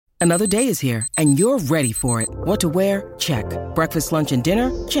Another day is here, and you're ready for it. What to wear? Check. Breakfast, lunch, and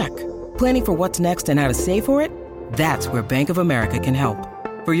dinner? Check. Planning for what's next and how to save for it? That's where Bank of America can help.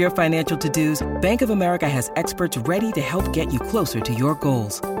 For your financial to-dos, Bank of America has experts ready to help get you closer to your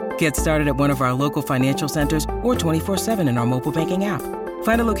goals. Get started at one of our local financial centers or 24/7 in our mobile banking app.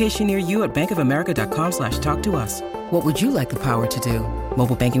 Find a location near you at bankofamerica.com/talktous. What would you like the power to do?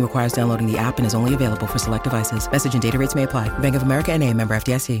 Mobile banking requires downloading the app and is only available for select devices. Message and data rates may apply. Bank of America N.A., member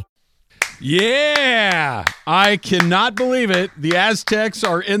FDIC. Yeah, I cannot believe it. The Aztecs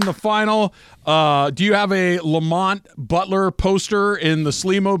are in the final. Do you have a Lamont Butler poster in the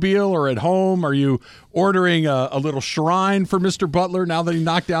Sleemobile or at home? Are you ordering a little shrine for Mr. Butler now that he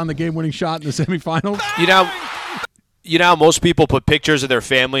knocked down the game-winning shot in the semifinals? You know how most people put pictures of their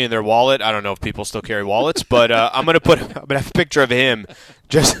family in their wallet? I don't know if people still carry wallets, but I'm gonna have a picture of him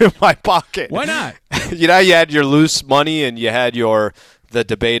just in my pocket. Why not? You know, you had your loose money and you had the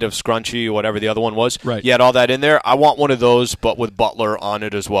debate of Scrunchy or whatever the other one was. Right. You had all that in there. I want one of those, but with Butler on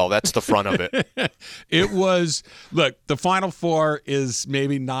it as well. That's the front of it. It was, look, the Final Four is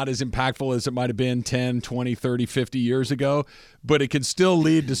maybe not as impactful as it might have been 10, 20, 30, 50 years ago, but it can still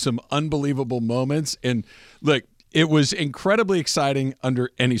lead to some unbelievable moments. And look, it was incredibly exciting under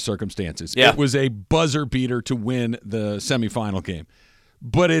any circumstances. Yeah. It was a buzzer beater to win the semifinal game.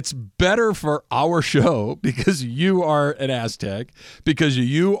 But it's better for our show because you are an Aztec, because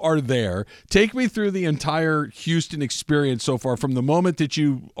you are there. Take me through the entire Houston experience so far, from the moment that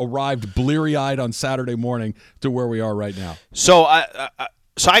you arrived bleary-eyed on Saturday morning to where we are right now. So I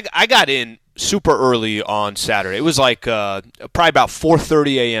got in super early on Saturday. It was like probably about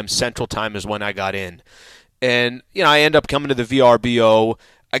 4:30 a.m. Central Time is when I got in. And, you know, I end up coming to the VRBO.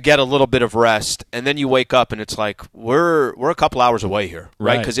 I get a little bit of rest, and then you wake up, and it's like we're a couple hours away here,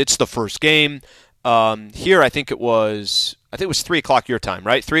 right? Because it's the first game. Here, I think it was 3 o'clock your time,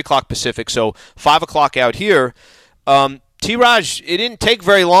 right? 3 o'clock Pacific, so 5 o'clock out here. T-Raj, it didn't take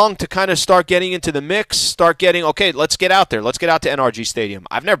very long to kind of start getting into the mix, okay, let's get out there. Let's get out to NRG Stadium.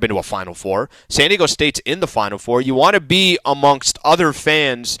 I've never been to a Final Four. San Diego State's in the Final Four. You want to be amongst other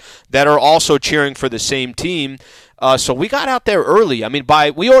fans that are also cheering for the same team. So we got out there early. I mean,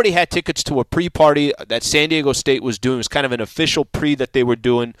 we already had tickets to a pre-party that San Diego State was doing. It was kind of an official pre that they were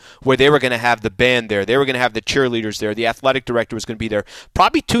doing where they were going to have the band there. They were going to have the cheerleaders there. The athletic director was going to be there.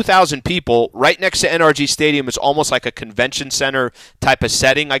 Probably 2,000 people right next to NRG Stadium. It's almost like a convention center type of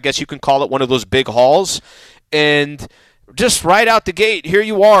setting, I guess you can call it, one of those big halls. And just right out the gate, here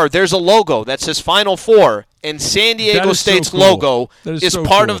you are. There's a logo that says Final Four, and San Diego State's logo is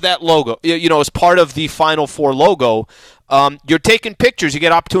part of that logo. You know, it's part of the Final Four logo. You're taking pictures. You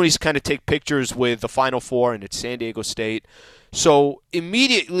get opportunities to kind of take pictures with the Final Four, and it's San Diego State. So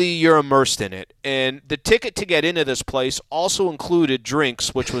immediately you're immersed in it. And the ticket to get into this place also included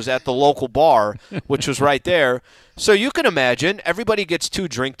drinks, which was at the local bar, which was right there. So you can imagine everybody gets 2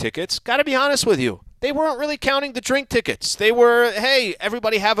 drink tickets. Got to be honest with you. They weren't really counting the drink tickets. They were, hey,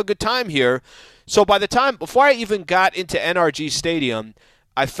 everybody have a good time here. So by the time, before I even got into NRG Stadium,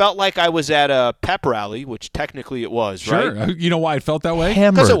 I felt like I was at a pep rally, which technically it was, right? Sure. You know why it felt that way?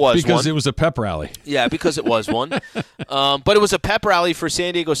 Because it was Because it was a pep rally. Yeah, because it was one. But it was a pep rally for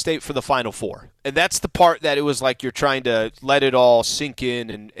San Diego State for the Final Four. And that's the part that it was like you're trying to let it all sink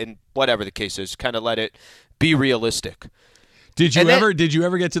in and whatever the case is, kind of let it be realistic. Did you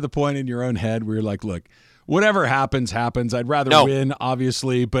ever get to the point in your own head where you're like, look, whatever happens, happens. I'd rather win,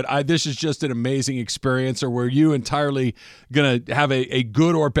 obviously, but this is just an amazing experience, or were you entirely going to have a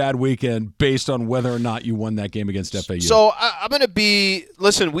good or bad weekend based on whether or not you won that game against FAU? So I'm going to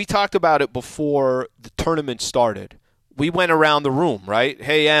listen, we talked about it before the tournament started. We went around the room, right?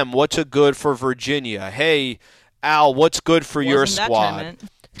 Hey, Em, what's a good for Virginia? Hey, Al, what's good for your squad?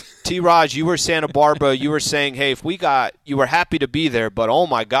 T-Raj, you were Santa Barbara. You were saying, hey, you were happy to be there, but oh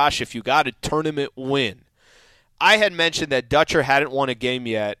my gosh, if you got a tournament win. I had mentioned that Dutcher hadn't won a game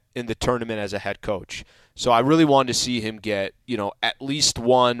yet in the tournament as a head coach. So I really wanted to see him get, at least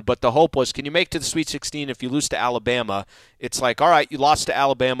one. But the hope was, can you make it to the Sweet 16? If you lose to Alabama, it's like, all right, you lost to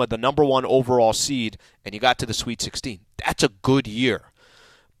Alabama, the number 1 overall seed, and you got to the Sweet 16. That's a good year.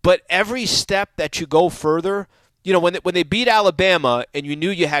 But every step that you go further, when they beat Alabama and you knew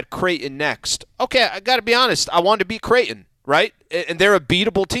you had Creighton next, okay, I got to be honest, I wanted to beat Creighton, right? And they're a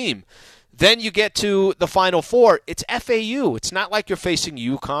beatable team. Then you get to the Final Four. It's FAU. It's not like you're facing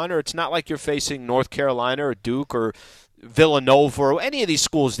UConn, or it's not like you're facing North Carolina or Duke or Villanova or any of these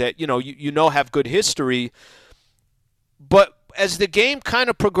schools that you know have good history. But as the game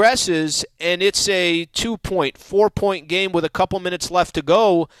kind of progresses and it's a 2-4-point game with a couple minutes left to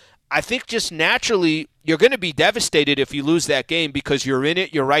go, I think just naturally you're going to be devastated if you lose that game because you're in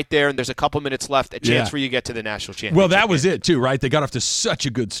it, you're right there, and there's a couple minutes left, a chance for you to get to the national championship. Well, that was it, too, right? They got off to such a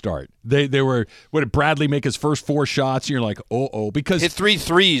good start. They were, what did Bradley make his first 4 shots? And you're like, because hit 3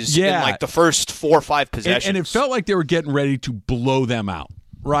 threes in like the first 4 or 5 possessions. And it felt like they were getting ready to blow them out.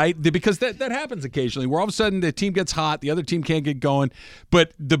 Right? Because that happens occasionally where all of a sudden the team gets hot, the other team can't get going.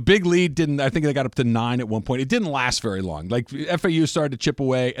 But the big lead I think they got up to 9 at one point. It didn't last very long. Like FAU started to chip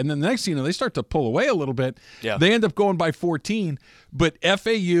away, and then the next thing you know, they start to pull away a little bit. Yeah. They end up going by 14, but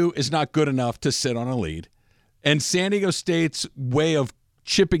FAU is not good enough to sit on a lead. And San Diego State's way of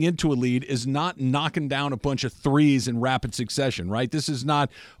chipping into a lead is not knocking down a bunch of threes in rapid succession, right? This is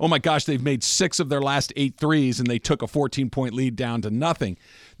not, oh my gosh, they've made 6 of their last 8 threes and they took a 14-point lead down to nothing.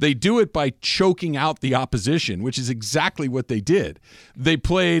 They do it by choking out the opposition, which is exactly what they did. They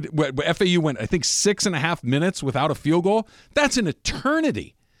played, FAU went, I think, 6.5 minutes without a field goal. That's an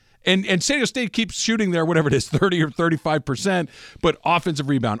eternity. And San Diego State keeps shooting there, whatever it is, 30 or 35%, but offensive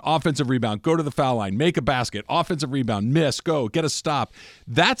rebound, go to the foul line, make a basket, offensive rebound, miss, go, get a stop.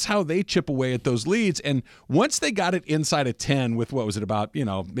 That's how they chip away at those leads. And once they got it inside of 10 with, what was it, about,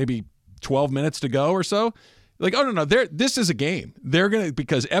 maybe 12 minutes to go or so, like, oh, no, this is a game. They're going to,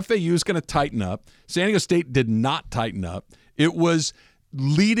 because FAU is going to tighten up. San Diego State did not tighten up. It was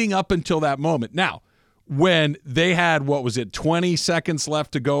leading up until that moment. Now, when they had, 20 seconds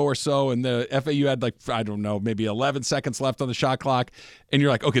left to go or so, and the FAU had maybe 11 seconds left on the shot clock, and you're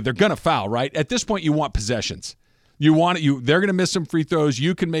like, okay, they're going to foul, right? At this point, you want possessions. They're going to miss some free throws.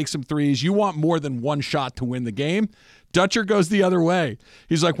 You can make some threes. You want more than one shot to win the game. Dutcher goes the other way.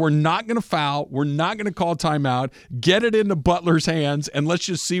 He's like, we're not going to foul. We're not going to call timeout. Get it into Butler's hands, and let's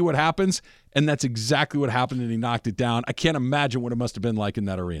just see what happens. And that's exactly what happened, and he knocked it down. I can't imagine what it must have been like in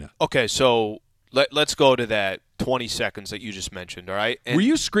that arena. Okay, so let's go to that 20 seconds that you just mentioned, all right? Were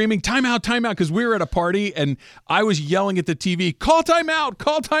you screaming, timeout, timeout? Because we were at a party, and I was yelling at the TV, call timeout,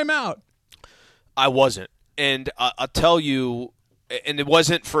 call timeout. I wasn't. And I'll tell you, and it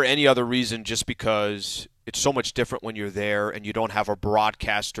wasn't for any other reason, just because it's so much different when you're there and you don't have a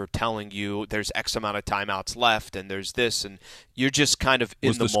broadcaster telling you there's X amount of timeouts left and there's this, and you're just kind of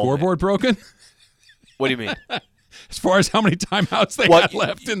in the moment. Was the scoreboard broken? What do you mean? As far as how many timeouts they had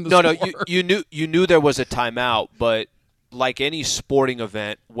left in the sport. You knew there was a timeout, but like any sporting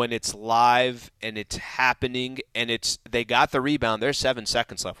event, when it's live and it's happening and they got the rebound, there's 7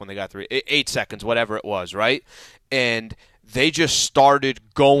 seconds left when they got 8 seconds, whatever it was, right? And they just started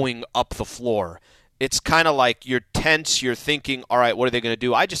going up the floor. It's kind of like you're tense, you're thinking, all right, what are they going to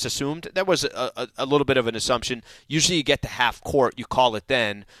do? I just assumed, that was a little bit of an assumption. Usually you get to half court, you call it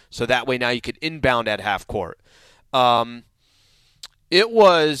then, so that way now you could inbound at half court. It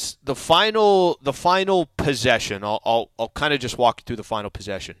was the final possession. I'll kind of just walk you through the final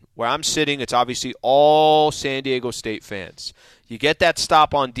possession. Where I'm sitting, it's obviously all San Diego State fans. You get that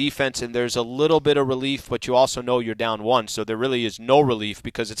stop on defense, and there's a little bit of relief, but you also know you're down 1, so there really is no relief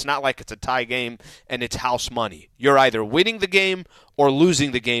because it's not like it's a tie game and it's house money. You're either winning the game or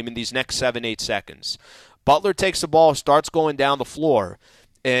losing the game in these next 7-8 seconds. Butler takes the ball, starts going down the floor,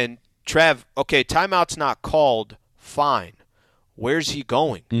 and Trev, okay, timeout's not called, fine. Where's he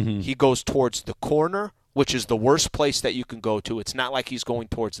going? Mm-hmm. He goes towards the corner, which is the worst place that you can go to. It's not like he's going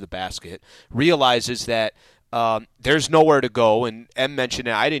towards the basket. Realizes that there's nowhere to go, and M mentioned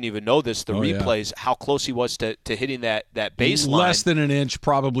it. I didn't even know this. The replays, how close he was to hitting that baseline. Less than an inch,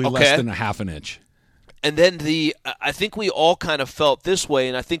 probably less than a half an inch. And then I think we all kind of felt this way,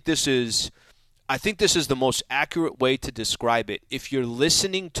 and I think this is the most accurate way to describe it. If you're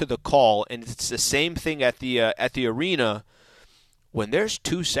listening to the call, and it's the same thing at the arena, when there's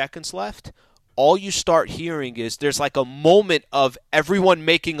 2 seconds left, all you start hearing is there's like a moment of everyone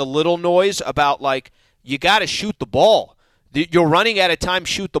making a little noise about like, you got to shoot the ball. You're running out of time,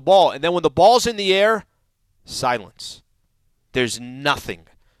 shoot the ball. And then when the ball's in the air, silence. There's nothing.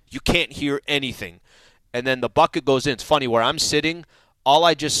 You can't hear anything. And then the bucket goes in. It's funny, where I'm sitting, all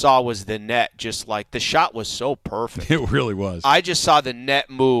I just saw was the net. Just like, the shot was so perfect. It really was. I just saw the net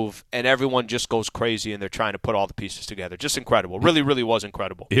move, and everyone just goes crazy, and they're trying to put all the pieces together. Just incredible. Really, really was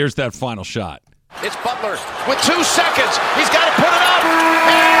incredible. Here's that final shot. It's Butler with 2 seconds. He's got to put it up,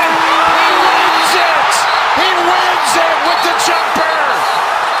 and he wins it. He wins it with the jumper.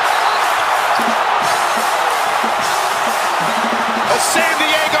 A San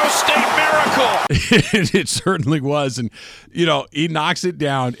Diego State miracle. It certainly was, and he knocks it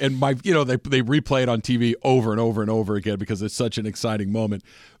down, and they replay it on TV over and over and over again because it's such an exciting moment.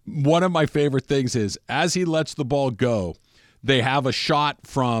 One of my favorite things is as he lets the ball go, They have a shot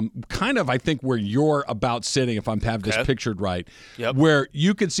from kind of, I think, where you're about sitting, if I'm having this pictured right, where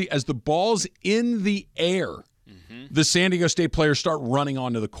you can see as the ball's in the air, the San Diego State players start running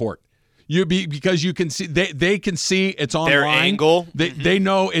onto the court. Because you can see they can see it's on their line. Angle. They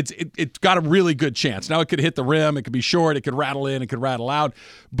know it's got a really good chance. Now it could hit the rim, it could be short, it could rattle in, it could rattle out.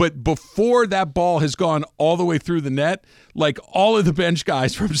 But before that ball has gone all the way through the net, like all of the bench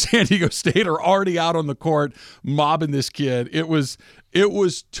guys from San Diego State are already out on the court mobbing this kid. It was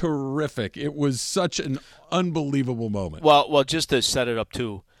terrific. It was such an unbelievable moment. Well, just to set it up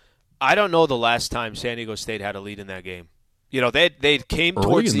too, I don't know the last time San Diego State had a lead in that game. You know, they came early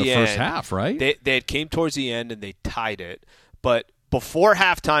towards in the end. first half, right? They came towards the end and they tied it. But before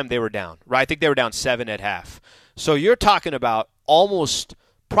halftime, they were down, right? I think they were down 7 at half. So you're talking about almost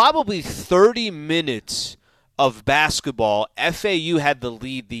probably 30 minutes of basketball. FAU had the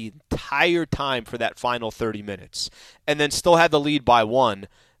lead the entire time for that final 30 minutes and then still had the lead by 1.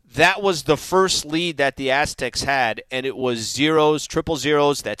 That was the first lead that the Aztecs had, and it was zeros, triple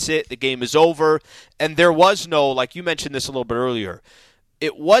zeros. That's it. The game is over. And there was no, like you mentioned this a little bit earlier,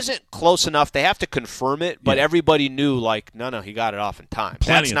 it wasn't close enough. They have to confirm it, but everybody knew, like, no, he got it off in time.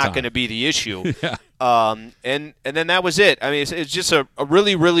 That's not going to be the issue. And then that was it. I mean, it's just a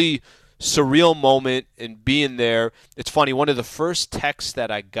really, really surreal moment in being there. It's funny. One of the first texts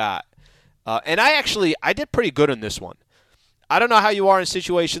that I got, and I did pretty good on this one. I don't know how you are in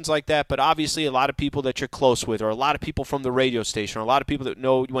situations like that, but obviously a lot of people that you're close with, or a lot of people from the radio station, or a lot of people that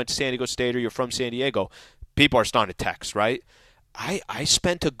know you went to San Diego State or you're from San Diego, people are starting to text, right? I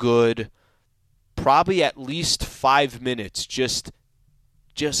spent a good probably at least 5 minutes just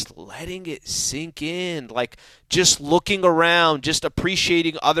letting it sink in, like just looking around, just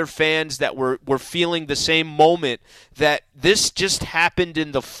appreciating other fans that were feeling the same moment, that this just happened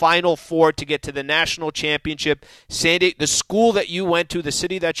in the Final Four to get to the national championship. The school that you went to, the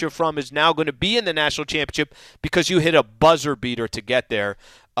city that you're from, is now going to be in the national championship because you hit a buzzer beater to get there.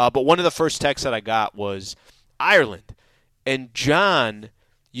 But one of the first texts that I got was Ireland. And John,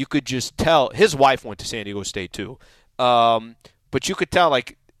 you could just tell, his wife went to San Diego State too. But you could tell,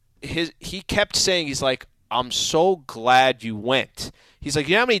 like, he kept saying, he's like, I'm so glad you went. He's like,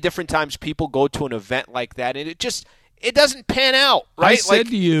 you know how many different times people go to an event like that, and it doesn't pan out, right? I said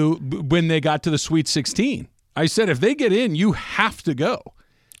to you when they got to the Sweet 16, I said, if they get in, you have to go.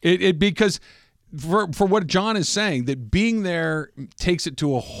 Because for what John is saying, that being there takes it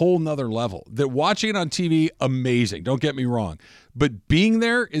to a whole nother level. That watching it on TV, amazing. Don't get me wrong. But being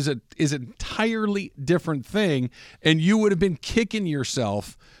there is an entirely different thing, and you would have been kicking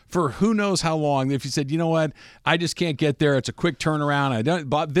yourself for who knows how long if you said, you know what, I just can't get there. It's a quick turnaround. I don't,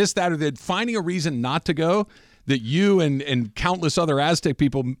 but this, that, or that. Finding a reason not to go, that you and countless other Aztec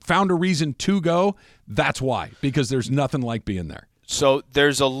people found a reason to go. That's why, because there's nothing like being there. So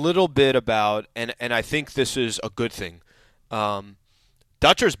there's a little bit about, and I think this is a good thing.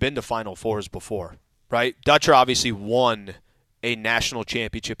 Dutcher's been to Final Fours before, right? Dutcher obviously won a national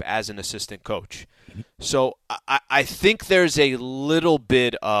championship as an assistant coach. So I think there's a little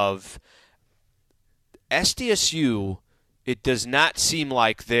bit of SDSU. It does not seem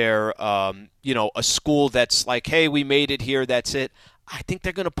like they're, a school that's like, hey, we made it here, that's it. I think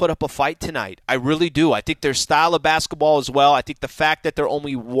they're going to put up a fight tonight. I really do. I think their style of basketball as well. I think the fact that they're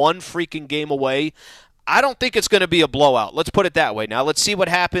only one freaking game away, I don't think it's going to be a blowout. Let's put it that way. Now, let's see what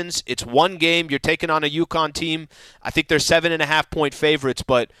happens. It's one game. You're taking on a UConn team. I think they're 7.5-point favorites.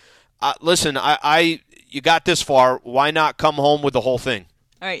 But listen, you got this far. Why not come home with the whole thing?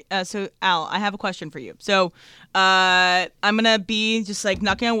 All right. So, Al, I have a question for you. So I'm going to be just like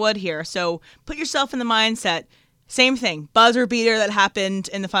knocking on wood here. So put yourself in the mindset. Same thing. Buzzer beater that happened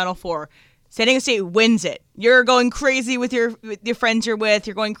in the Final Four. San Diego State wins it. You're going crazy with your friends you're with.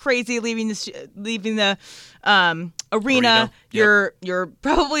 You're going crazy leaving the arena. Yep. You're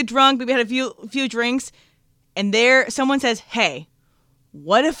probably drunk. Maybe had a few drinks, and there someone says, "Hey,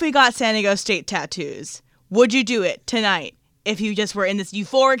 what if we got San Diego State tattoos? Would you do it tonight if you just were in this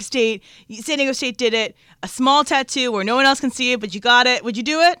euphoric state? San Diego State did it. A small tattoo where no one else can see it, but you got it. Would you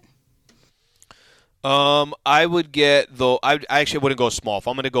do it?" I would get I actually wouldn't go small. If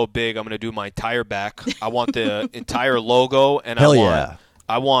I'm going to go big, I'm going to do my entire back. I want the entire logo, and I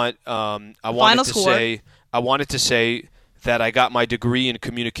want it to say that I got my degree in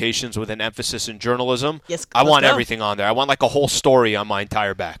communications with an emphasis in journalism. Yes, I want everything on there. I want like a whole story on my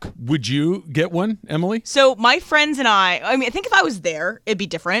entire back. Would you get one, Emily? So my friends and I think if I was there, it'd be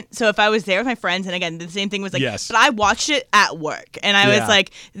different. So if I was there with my friends, and again, the same thing was like, yes. But I watched it at work, and I was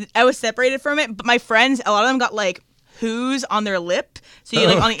like, I was separated from it. But my friends, a lot of them got like who's on their lip, so you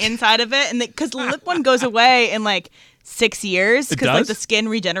like on the inside of it, and because the lip one goes away in like 6 years because like does? the skin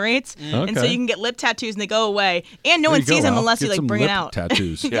regenerates, and so Okay. you can get lip tattoos and they go away, and no There one you go, sees them Al. unless Get you like some bring it lip out.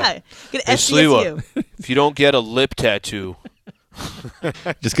 tattoos. Yeah, get Hey, SDSU. Sliwa, if you don't get a lip tattoo,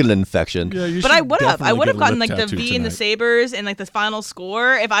 Just get an infection. Yeah, you But should I would have. I definitely would have get a gotten lip like the tattoo V and the tonight. Sabres and like the final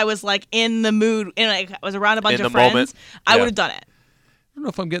score if I was like in the mood and like I was around a bunch In of the friends. moment. I Yeah. would have done it. I don't know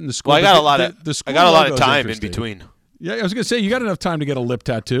if I'm getting the score. well, I but got a the- lot the- of the score I got a lot of logo's time in interesting. between. Yeah, I was going to say, you got enough time to get a lip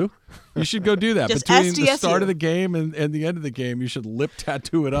tattoo. You should go do that. Just Between the SDSU. start of the game and the end of the game, you should lip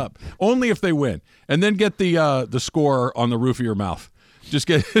tattoo it up. Only if they win. And then get the score on the roof of your mouth. Just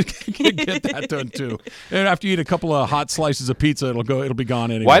get that done too. And after you eat a couple of hot slices of pizza, it'll be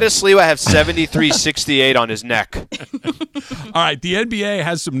gone anyway. Why does Sliwa have 73.68 on his neck? All right, the NBA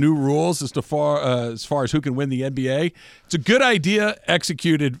has some new rules as far as who can win the NBA. It's a good idea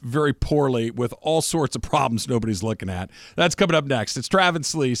executed very poorly with all sorts of problems nobody's looking at. That's coming up next. It's Travis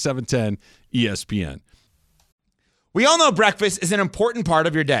Slee, 710 ESPN. We all know breakfast is an important part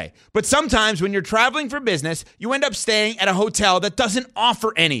of your day, but sometimes when you're traveling for business, you end up staying at a hotel that doesn't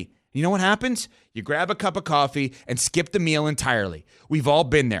offer any. You know what happens? You grab a cup of coffee and skip the meal entirely. We've all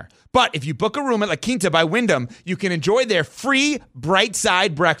been there. But if you book a room at La Quinta by Wyndham, you can enjoy their free Bright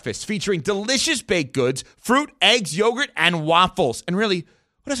Side breakfast featuring delicious baked goods, fruit, eggs, yogurt, and waffles. And really,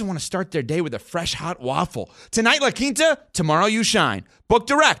 who doesn't want to start their day with a fresh hot waffle? Tonight, La Quinta, tomorrow you shine. Book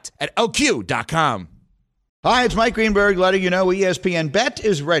direct at lq.com. Hi, it's Mike Greenberg letting you know ESPN Bet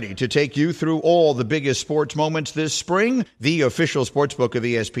is ready to take you through all the biggest sports moments this spring. The official sportsbook of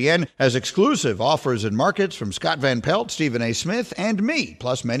ESPN has exclusive offers and markets from Scott Van Pelt, Stephen A. Smith, and me,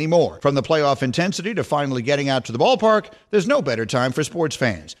 plus many more. From the playoff intensity to finally getting out to the ballpark, there's no better time for sports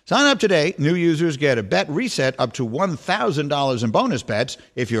fans. Sign up today. New users get a bet reset up to $1,000 in bonus bets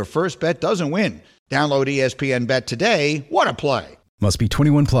if your first bet doesn't win. Download ESPN Bet today. What a play. Must be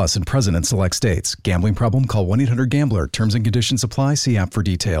 21 plus and present in select states. Gambling problem? Call 1-800-GAMBLER. Terms and conditions apply. See app for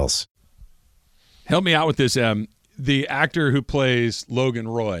details. Help me out with this, Em. The actor who plays Logan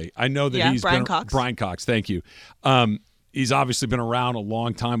Roy, I know that he's Brian been Cox. Brian Cox. Thank you. He's obviously been around a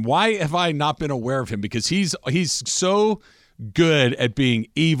long time. Why have I not been aware of him? Because he's so good at being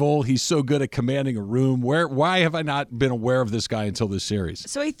evil. He's so good at commanding a room. Why have I not been aware of this guy until this series?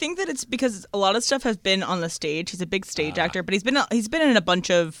 So I think that it's because a lot of stuff has been on the stage. He's a big stage actor, but he's been in a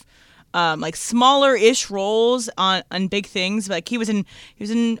bunch of like smaller-ish roles on big things. Like he was in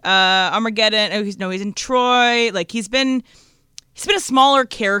Armageddon. He's in Troy. Like he's been a smaller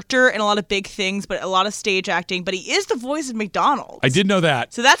character in a lot of big things, but a lot of stage acting. But he is the voice of McDonald's. I did know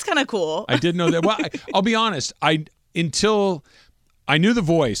that. So that's kind of cool. I did know that. Well, I'll be honest. Until I knew the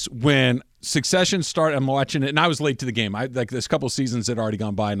voice when Succession started. I'm watching it, and I was late to the game. There's a couple seasons that had already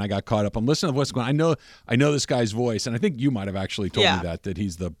gone by, and I got caught up. I'm listening to the voice going, I know this guy's voice, and I think you might have actually told me that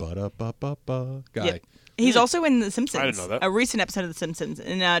he's the ba-da-ba-ba-ba guy. Yeah. He's also in The Simpsons. I didn't know that. A recent episode of The Simpsons.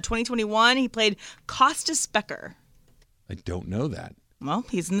 In 2021, he played Costas Becker. I don't know that. Well,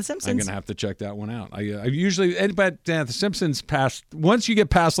 he's in The Simpsons. I'm gonna have to check that one out. I usually, but The Simpsons once you get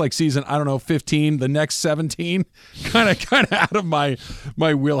past like season 15, the next 17, kind of out of my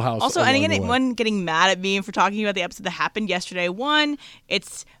wheelhouse. Also, anyone getting mad at me for talking about the episode that happened yesterday? One,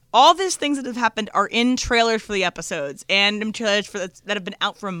 it's all these things that have happened are in trailers for the episodes and in trailers that have been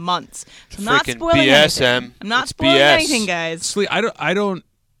out for months. So I'm not Freaking spoiling BS, anything. Em. I'm not It's spoiling BS. anything, guys. Sleep. I don't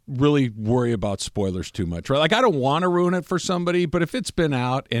really worry about spoilers too much, right? Like I don't want to ruin it for somebody, but if it's been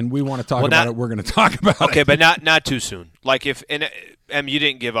out and we want to talk about it, we're going to talk about it. Okay, but not too soon. Like if you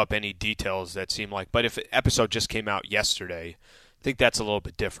didn't give up any details that seem like, but if an episode just came out yesterday, I think that's a little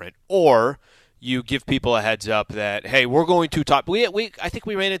bit different. Or you give people a heads up that, hey, we're going to talk. I think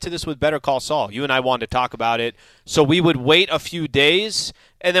we ran into this with Better Call Saul. You and I wanted to talk about it, so we would wait a few days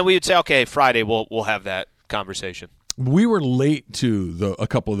and then we would say, okay, Friday we'll have that conversation. We were late to a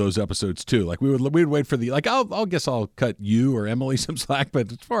couple of those episodes too. Like we'd wait for I'll guess I'll cut you or Emily some slack.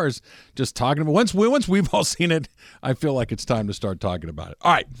 But as far as just talking about once we've all seen it, I feel like it's time to start talking about it.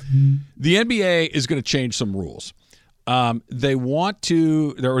 All right, the NBA is going to change some rules. They're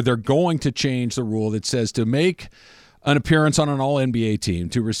going to change the rule that says to make an appearance on an All-NBA team,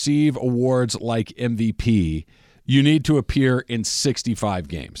 to receive awards like MVP, you need to appear in 65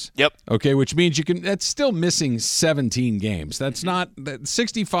 games. Yep. Okay, which means that's still missing 17 games. That's not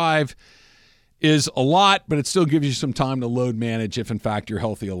 65 is a lot, but it still gives you some time to load manage if in fact you're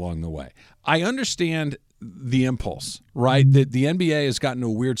healthy along the way. I understand the impulse, right? That the NBA has gotten to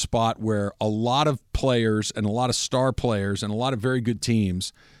a weird spot where a lot of players and a lot of star players and a lot of very good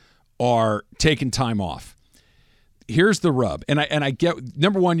teams are taking time off. here's the rub. And I get,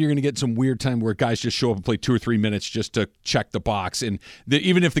 number one, you're going to get some weird time where guys just show up and play 2 or 3 minutes just to check the box. And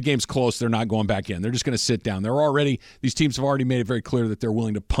even if the game's close, they're not going back in. They're just going to sit down. These teams have already made it very clear that they're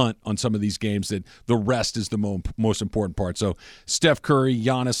willing to punt on some of these games, that the rest is the most important part. So Steph Curry,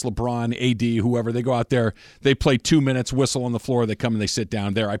 Giannis, LeBron, AD, whoever, they go out there, they play 2 minutes, whistle on the floor, they come and they sit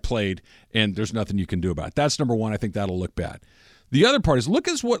down. There, I played, and there's nothing you can do about it. That's number one. I think that'll look bad. The other part is look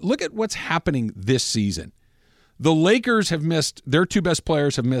at what's happening this season. The Lakers have missed, their 2 best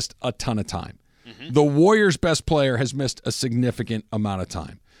players have missed a ton of time. Mm-hmm. The Warriors' best player has missed a significant amount of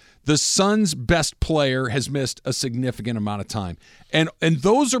time. The Suns' best player has missed a significant amount of time. And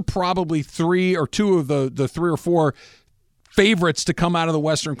those are probably 3 or 2 of the 3 or 4 favorites to come out of the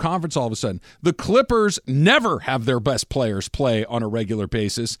Western Conference all of a sudden. The Clippers never have their best players play on a regular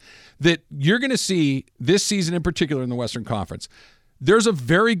basis. That you're going to see this season in particular in the Western Conference. There's a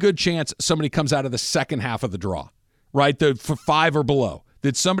very good chance somebody comes out of the second half of the draw, right? For 5 or below,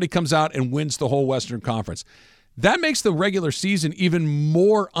 that somebody comes out and wins the whole Western Conference. That makes the regular season even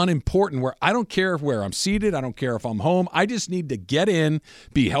more unimportant, where I don't care where I'm seated. I don't care if I'm home. I just need to get in,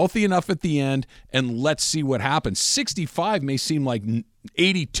 be healthy enough at the end, and let's see what happens. 65 may seem like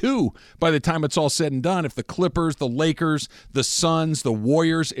 82 by the time it's all said and done. If the Clippers, the Lakers, the Suns, the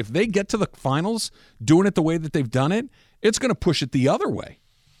Warriors, if they get to the finals doing it the way that they've done it, it's going to push it the other way.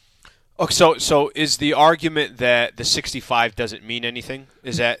 Okay, so is the argument that the 65 doesn't mean anything?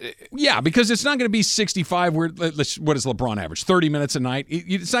 Is that yeah, because it's not going to be 65 where what does LeBron average? 30 minutes a night.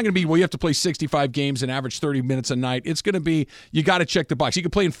 It's not going to be, well, you have to play 65 games and average 30 minutes a night. It's going to be, you got to check the box. You can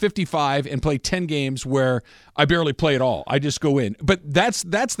play in 55 and play 10 games where I barely play at all. I just go in. But that's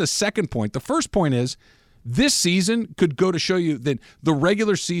the second point. The first point is, this season could go to show you that the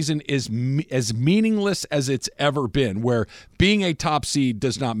regular season is as meaningless as it's ever been, where being a top seed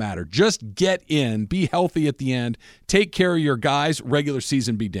does not matter. Just get in, be healthy at the end, take care of your guys, regular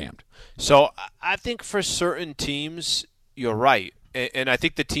season be damned. So I think for certain teams, you're right. And I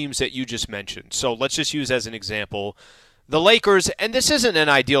think the teams that you just mentioned. So let's just use as an example the Lakers, and this isn't an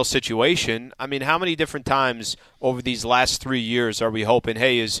ideal situation. I mean, how many different times over these last 3 years are we hoping,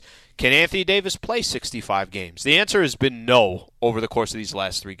 hey, can Anthony Davis play 65 games? The answer has been no over the course of these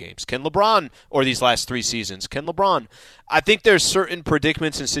last 3 games. Can LeBron, or these last 3 seasons, can LeBron? I think there's certain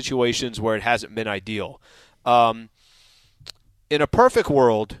predicaments and situations where it hasn't been ideal. In a perfect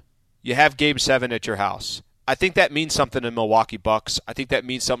world, you have Game 7 at your house. I think that means something to the Milwaukee Bucks. I think that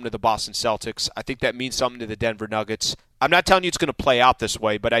means something to the Boston Celtics. I think that means something to the Denver Nuggets. I'm not telling you it's going to play out this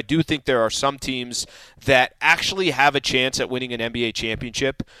way, but I do think there are some teams that actually have a chance at winning an NBA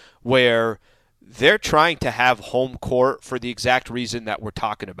championship where they're trying to have home court for the exact reason that we're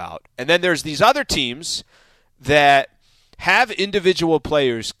talking about. And then there's these other teams that have individual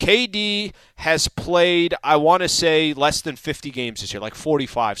players. KD has played, I want to say, less than 50 games this year, like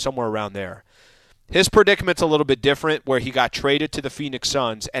 45, somewhere around there. His predicament's a little bit different, where he got traded to the Phoenix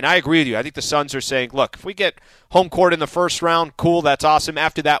Suns. And I agree with you. I think the Suns are saying, look, if we get home court in the first round, cool, that's awesome.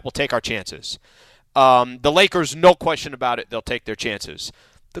 After that, we'll take our chances. The Lakers, no question about it, they'll take their chances.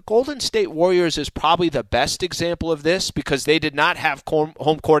 The Golden State Warriors is probably the best example of this, because they did not have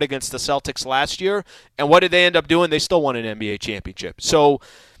home court against the Celtics last year. And what did they end up doing? They still won an NBA championship. So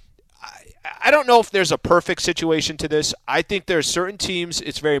I don't know if there's a perfect situation to this. I think there are certain teams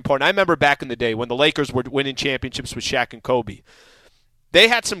it's very important. I remember back in the day when the Lakers were winning championships with Shaq and Kobe. They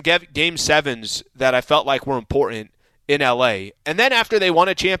had some Game 7s that I felt like were important in L.A. And then after they won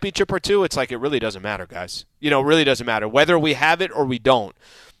a championship or two, it's like, it really doesn't matter, guys. It really doesn't matter whether we have it or we don't.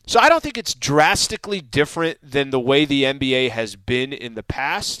 So I don't think it's drastically different than the way the NBA has been in the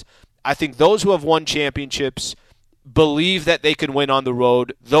past. I think those who have won championships believe that they can win on the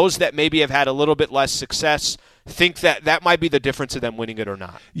road. Those that maybe have had a little bit less success think that might be the difference of them winning it or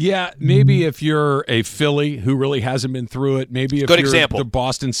not. Yeah, maybe if you're a Philly who really hasn't been through it, maybe if Good you're example. The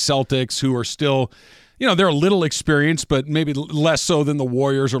Boston Celtics who are still, they're a little experienced, but maybe less so than the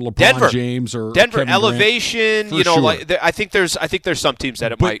Warriors or LeBron James or Denver. Kevin Elevation, Durant. Sure. like I think there's some teams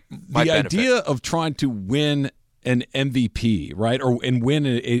that it might benefit. The idea of trying to win an MVP, right, and win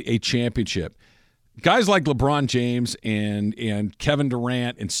a championship. Guys like LeBron James and Kevin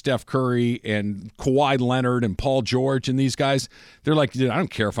Durant and Steph Curry and Kawhi Leonard and Paul George and these guys, they're like, I don't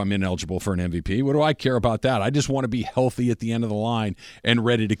care if I'm ineligible for an MVP. What do I care about that? I just want to be healthy at the end of the line and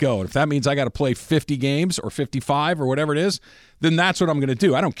ready to go. And if that means I got to play 50 games or 55 or whatever it is, then that's what I'm going to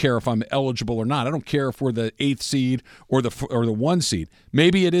do. I don't care if I'm eligible or not. I don't care if we're the 8th seed or the 1 seed.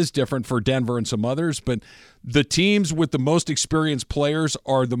 Maybe it is different for Denver and some others, but the teams with the most experienced players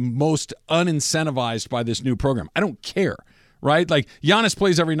are the most unincentivized by this new program. I don't care, right? Like Giannis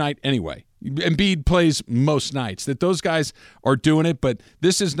plays every night anyway. Embiid plays most nights, that those guys are doing it, but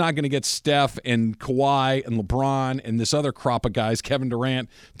this is not going to get Steph and Kawhi and LeBron and this other crop of guys, Kevin Durant,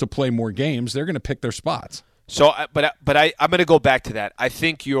 to play more games. They're going to pick their spots. So, I'm going to go back to that. I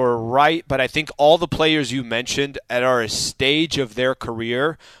think you're right, but I think all the players you mentioned are a stage of their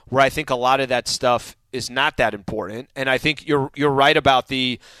career where I think a lot of that stuff is not that important. And I think you're right about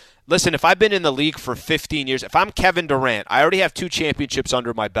listen, if I've been in the league for 15 years, if I'm Kevin Durant, I already have 2 championships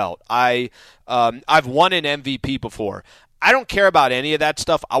under my belt. I've won an MVP before. I don't care about any of that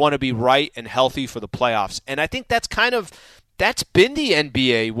stuff. I want to be right and healthy for the playoffs. And I think that's been the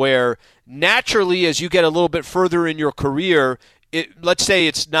NBA, where naturally as you get a little bit further in your career, let's say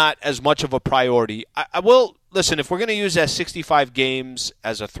it's not as much of a priority. I will, listen, if we're going to use that 65 games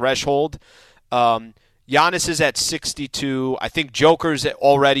as a threshold, Giannis is at 62. I think Joker's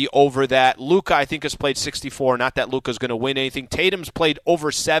already over that. Luka, I think, has played 64. Not that Luka's going to win anything. Tatum's played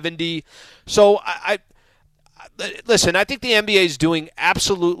over 70. So, listen, I think the NBA is doing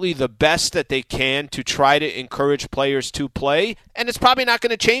absolutely the best that they can to try to encourage players to play, and it's probably not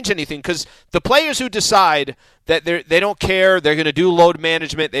going to change anything because the players who decide that they don't care, they're going to do load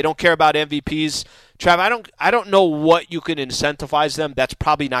management, they don't care about MVPs, Trav, I don't know what you can incentivize them. That's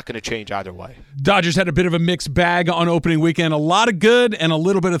probably not going to change either way. Dodgers had a bit of a mixed bag on opening weekend. A lot of good and a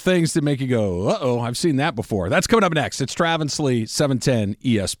little bit of things that make you go, uh-oh, I've seen that before. That's coming up next. It's Trav and Slee, 710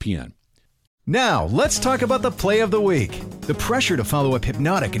 ESPN. Now, let's talk about the play of the week. The pressure to follow up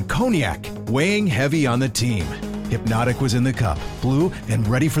Hypnotic and Cognac, weighing heavy on the team. Hypnotic was in the cup, blue, and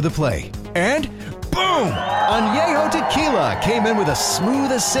ready for the play. And boom! Añejo Tequila came in with a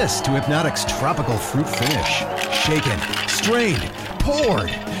smooth assist to Hypnotic's tropical fruit finish. Shaken, strained,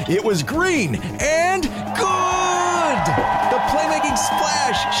 poured. It was green and good! The playmaking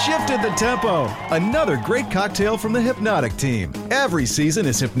splash shifted the tempo. Another great cocktail from the Hypnotic team. Every season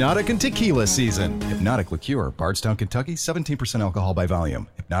is Hypnotic and Tequila season. Hypnotic Liqueur, Bardstown, Kentucky, 17% alcohol by volume.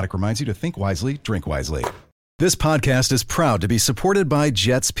 Hypnotic reminds you to think wisely, drink wisely. This podcast is proud to be supported by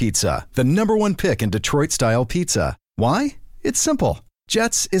Jets Pizza, the #1 pick in Detroit-style pizza. Why? It's simple.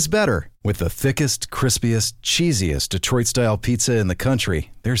 Jets is better. With the thickest, crispiest, cheesiest Detroit-style pizza in the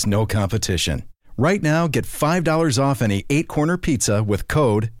country, there's no competition. Right now, get $5 off any 8-corner pizza with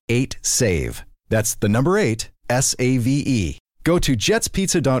code 8SAVE. That's the number 8, S-A-V-E. Go to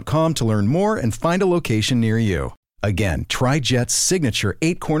jetspizza.com to learn more and find a location near you. Again, try Jet's signature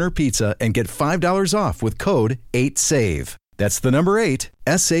 8-corner pizza and get $5 off with code 8SAVE. That's the number 8,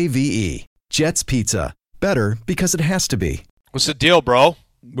 S-A-V-E. Jet's Pizza. Better because it has to be. What's the deal, bro?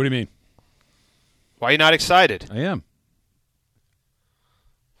 What do you mean? Why are you not excited? I am.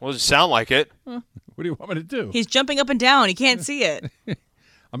 Well, does it sound like it? What do you want me to do? He's jumping up and down. He can't see it.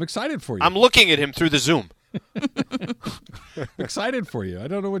 I'm excited for you. I'm looking at him through the Zoom. Excited for you. I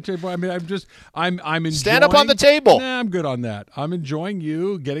don't know what you. I mean, I'm enjoying. Stand up on the table. Nah, I'm good on that. I'm enjoying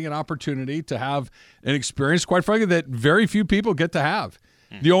you getting an opportunity to have an experience, quite frankly, that very few people get to have.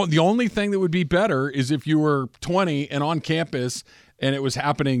 The only thing that would be better is if you were 20 and on campus and it was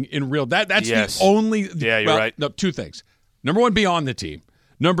happening in real. That's yes. the only. Yeah, you're right. No, 2 things. Number 1, be on the team.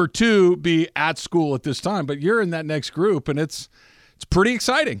 Number 2, be at school at this time. But you're in that next group, and it's pretty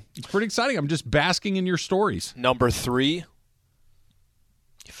exciting. It's pretty exciting. I'm just basking in your stories. Number 3, you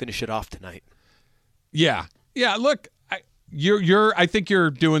finish it off tonight. Yeah. Look, I think you're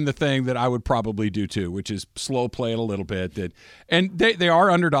doing the thing that I would probably do too, which is slow play it a little bit. And they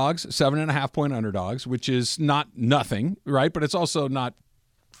are underdogs, 7.5-point underdogs, which is not nothing, right? But it's also not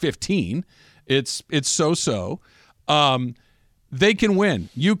 15. It's so. They can win.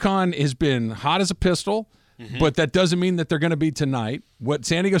 UConn has been hot as a pistol. But that doesn't mean that they're going to be tonight. What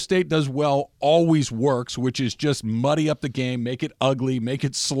San Diego State does well always works, which is just muddy up the game, make it ugly, make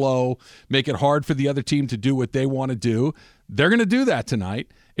it slow, make it hard for the other team to do what they want to do. They're going to do that tonight.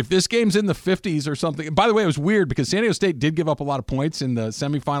 If this game's in the 50s or something, by the way, it was weird because San Diego State did give up a lot of points in the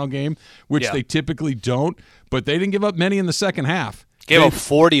semifinal game, which they typically don't, but they didn't give up many in the second half. Gave up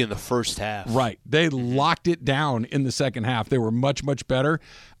 40 in the first half. Right. They locked it down in the second half. They were much, much better.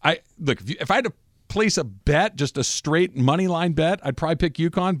 Look, if I had to place a bet, just a straight money line bet, I'd probably pick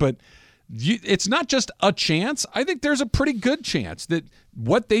UConn, but it's not just a chance. I think there's a pretty good chance that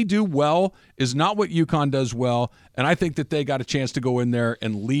what they do well is not what UConn does well, and I think that they got a chance to go in there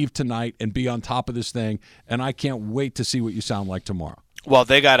and leave tonight and be on top of this thing, and I can't wait to see what you sound like tomorrow. Well,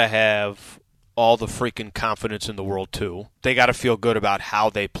 they got to have all the freaking confidence in the world, too. They got to feel good about how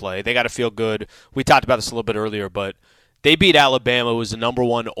they play. They got to feel good. We talked about this a little bit earlier, but they beat Alabama, who was the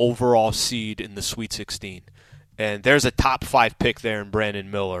 #1 overall seed in the Sweet 16. And there's a top 5 pick there in Brandon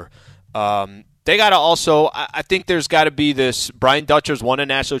Miller. They got to also – I think there's got to be this – Brian Dutcher's won a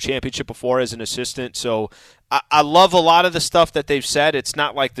national championship before as an assistant, so I love a lot of the stuff that they've said. It's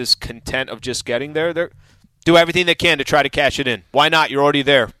not like this content of just getting there. They do everything they can to try to cash it in. Why not? You're already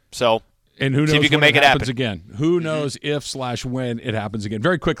there. So and who knows if you can when make it happens happen again. Who knows if/when it happens again.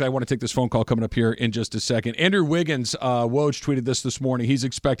 Very quickly, I want to take this phone call coming up here in just a second. Andrew Wiggins, Woj tweeted this morning. He's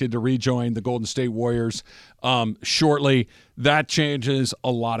expected to rejoin the Golden State Warriors shortly. That changes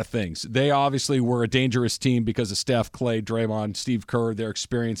a lot of things. They obviously were a dangerous team because of Steph, Clay, Draymond, Steve Kerr, their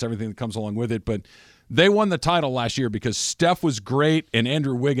experience, everything that comes along with it. But they won the title last year because Steph was great and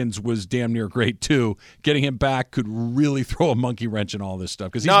Andrew Wiggins was damn near great too. Getting him back could really throw a monkey wrench in all this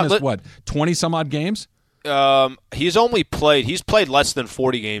stuff because he's missed, 20-some-odd games? He's played less than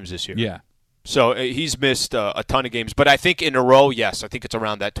 40 games this year. Yeah. So he's missed a ton of games. But I think in a row, yes, I think it's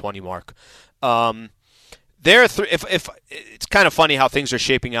around that 20 mark. If it's kind of funny how things are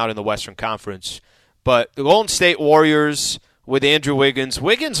shaping out in the Western Conference, but the Golden State Warriors – with Andrew Wiggins.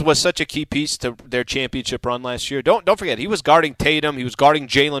 Wiggins was such a key piece to their championship run last year. Don't forget, he was guarding Tatum. He was guarding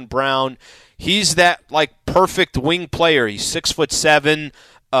Jaylen Brown. He's that perfect wing player. He's 6'7".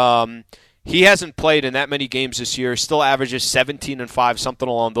 He hasn't played in that many games this year. Still averages 17 and 5, something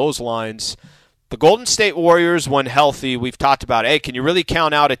along those lines. The Golden State Warriors, when healthy, we've talked about, hey, can you really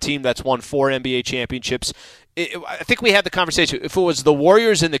count out a team that's won 4 NBA championships? I think we had the conversation. If it was the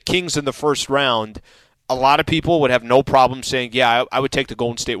Warriors and the Kings in the first round, a lot of people would have no problem saying, yeah, I would take the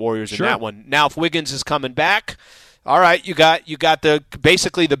Golden State Warriors in that one. Now, if Wiggins is coming back, all right, you got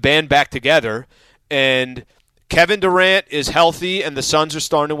basically the band back together, and Kevin Durant is healthy, and the Suns are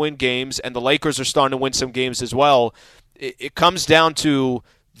starting to win games, and the Lakers are starting to win some games as well. It comes down to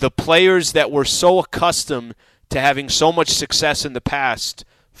the players that were so accustomed to having so much success in the past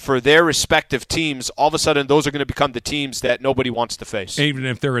for their respective teams, all of a sudden those are going to become the teams that nobody wants to face. Even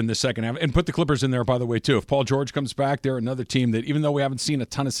if they're in the second half. And put the Clippers in there, by the way, too. If Paul George comes back, they're another team that, even though we haven't seen a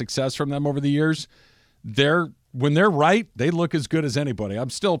ton of success from them over the years, when they're right, they look as good as anybody. I'm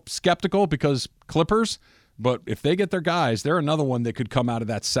still skeptical because Clippers, but if they get their guys, they're another one that could come out of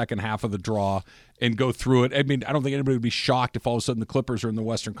that second half of the draw and go through it. I mean, I don't think anybody would be shocked if all of a sudden the Clippers are in the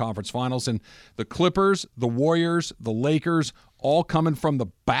Western Conference Finals. And the Clippers, the Warriors, the Lakers, all coming from the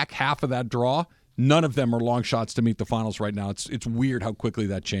back half of that draw, none of them are long shots to meet the finals right now. It's weird how quickly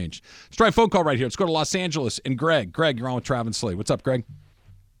that changed. Let's try a phone call right here. Let's go to Los Angeles and Greg. Greg, you're on with Travis Slade. What's up, Greg?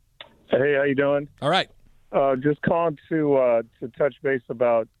 Hey, how you doing? All right. Just calling to touch base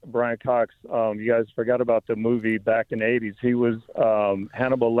about Brian Cox. You guys forgot about the movie back in the 80s. He was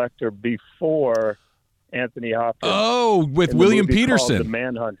Hannibal Lecter before Anthony Hopkins. Oh, with William Peterson. The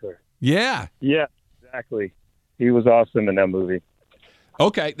Manhunter. Yeah. Yeah, exactly. He was awesome in that movie.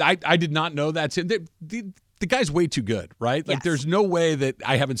 Okay. I did not know that's him. The guy's way too good, right? Like, there's no way that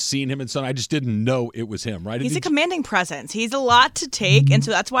I haven't seen him in something. I just didn't know it was him, right? He's a commanding presence. He's a lot to take, and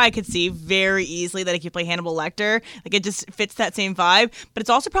so that's why I could see very easily that he could play Hannibal Lecter. Like, it just fits that same vibe. But it's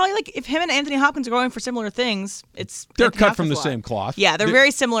also probably like if him and Anthony Hopkins are going for similar things, they're cut from the same cloth. Yeah, they're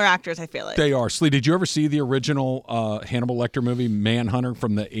very similar actors, I feel like. They are. Slee, did you ever see the original Hannibal Lecter movie, Manhunter,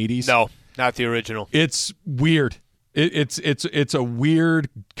 from the 80s? No, not the original. It's weird. It's a weird,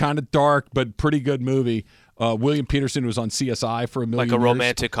 kind of dark, but pretty good movie. William Peterson was on CSI for a million years. Like a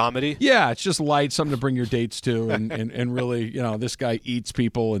romantic comedy? Yeah, it's just light, something to bring your dates to, and really, this guy eats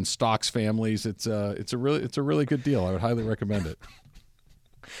people and stalks families. It's a really good deal. I would highly recommend it.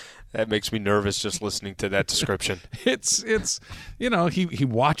 That makes me nervous just listening to that description. It's he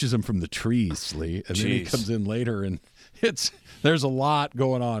watches them from the trees, Lee, and then he comes in later, and there's a lot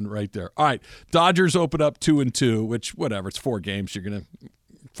going on right there. All right, Dodgers open up 2-2, which whatever, it's 4 games. You're gonna.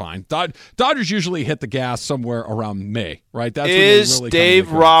 Fine. Dodgers usually hit the gas somewhere around May, right? That's is when they really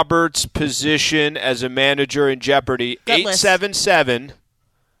Dave Roberts' position as a manager in jeopardy? 877-710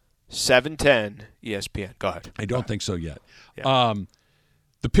 ESPN. Go ahead. I don't think so yet. Yeah.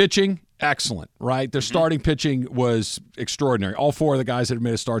 The pitching, excellent, right? Their starting pitching was extraordinary. All 4 of the guys that have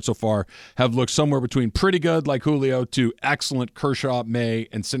made a start so far have looked somewhere between pretty good, like Julio, to excellent. Kershaw, May,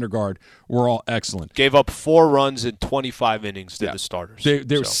 and Syndergaard were all excellent. Gave up 4 runs in 25 innings to the starters.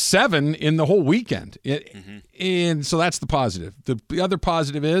 There were 7 in the whole weekend. And so that's the positive. The other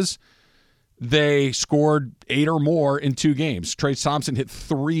positive is they scored 8 or more in 2 games. Trace Thompson hit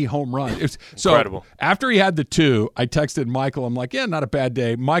 3 home runs. Incredible. After he had the 2, I texted Michael. I'm like, yeah, not a bad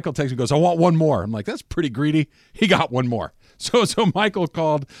day. Michael texted me, goes, I want 1 more. I'm like, that's pretty greedy. He got 1 more. So Michael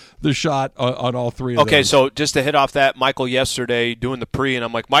called the shot on all 3 of those. Okay, so just to hit off that, Michael yesterday doing the pre, and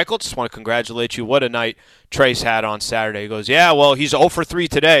I'm like, Michael, just want to congratulate you. What a night Trace had on Saturday. He goes, yeah, well, he's 0 for 3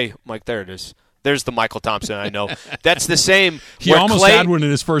 today. I'm like, there it is. There's the Michael Thompson I know. That's the same. He almost had one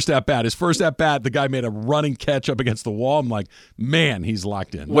in his first at-bat. His first at-bat, the guy made a running catch up against the wall. I'm like, man, he's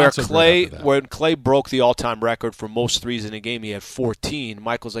locked in. When Clay broke the all-time record for most threes in a game, he had 14.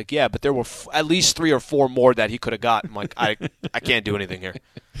 Michael's like, yeah, but there were at least 3 or 4 more that he could have got. I'm like, I can't do anything here.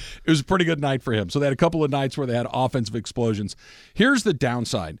 It was a pretty good night for him. So they had a couple of nights where they had offensive explosions. Here's the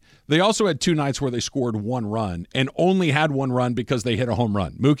downside. They also had 2 nights where they scored 1 run and only had 1 run because they hit a home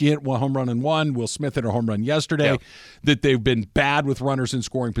run. Mookie hit 1 home run and 1. Will Smith hit a home run yesterday. That they've been bad with runners in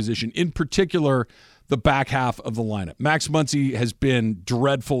scoring position, in particular the back half of the lineup. Max Muncy has been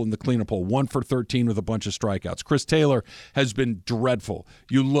dreadful in the cleanup hole, 1 for 13 with a bunch of strikeouts. Chris Taylor has been dreadful.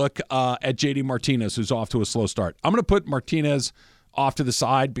 You look at J.D. Martinez, who's off to a slow start. I'm going to put Martinez off to the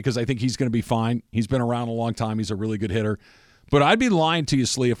side because I think he's going to be fine. He's been around a long time. He's a really good hitter. But I'd be lying to you,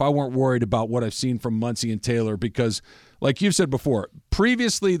 Slee, if I weren't worried about what I've seen from Muncy and Taylor because, like you've said before,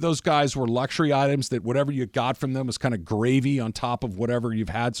 previously those guys were luxury items that whatever you got from them was kind of gravy on top of whatever you've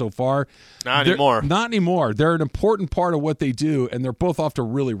had so far. Not anymore. Not anymore. They're an important part of what they do, and they're both off to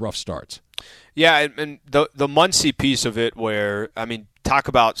really rough starts. Yeah, and the Muncy piece of it where, talk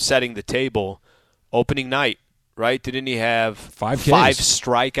about setting the table, opening night. Right? Didn't he have 5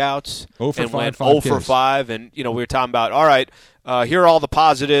 strikeouts? 0 for and 5, went 5 0 for 5. And, we were talking about, all right, here are all the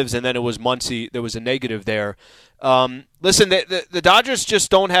positives, and then it was Muncy. There was a negative there. Listen, the Dodgers just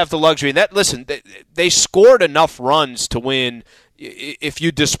don't have the luxury. They scored enough runs to win. If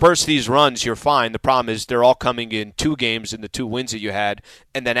you disperse these runs, you're fine. The problem is they're all coming in 2 games in the 2 wins that you had,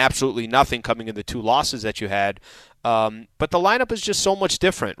 and then absolutely nothing coming in the 2 losses that you had. But the lineup is just so much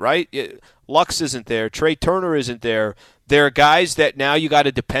different, right? Lux isn't there. Trey Turner isn't there. There are guys that now you got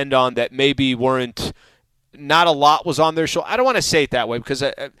to depend on that maybe not a lot was on their show. I don't want to say it that way because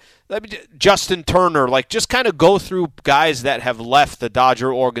Justin Turner, just kind of go through guys that have left the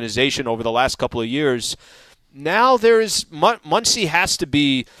Dodger organization over the last couple of years. Now Muncy has to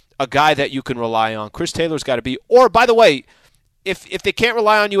be a guy that you can rely on. Chris Taylor's got to be. Or, by the way, if they can't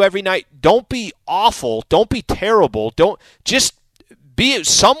rely on you every night, don't be awful. Don't be terrible. Don't just be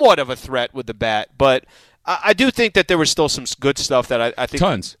somewhat of a threat with the bat. But I do think that there was still some good stuff that I think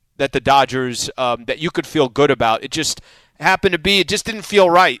tons that the Dodgers that you could feel good about. It just happened to be. It just didn't feel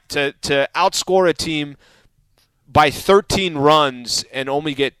right to outscore a team by 13 runs and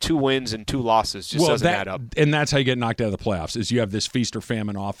only get 2 wins and 2 losses. Just doesn't add up. And that's how you get knocked out of the playoffs is you have this feast or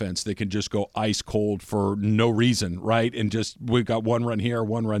famine offense that can just go ice cold for no reason, right? And just we've got 1 run here,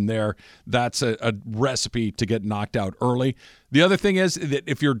 1 run there. That's a recipe to get knocked out early. The other thing is that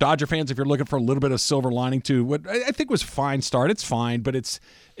if you're Dodger fans, if you're looking for a little bit of silver lining to what I think was a fine start, it's fine, but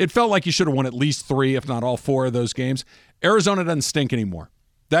it felt like you should have won at least 3, if not all 4 of those games. Arizona doesn't stink anymore.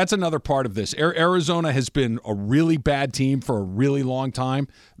 That's another part of this. Arizona has been a really bad team for a really long time.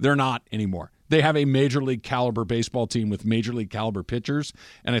 They're not anymore. They have a major league caliber baseball team with major league caliber pitchers,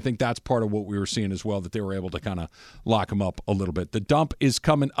 and I think that's part of what we were seeing as well, that they were able to kind of lock them up a little bit. The dump is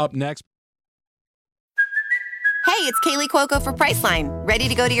coming up next. Hey, it's Kaylee Cuoco for Priceline. Ready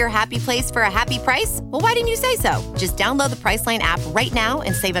to go to your happy place for a happy price? Well, why didn't you say so? Just download the Priceline app right now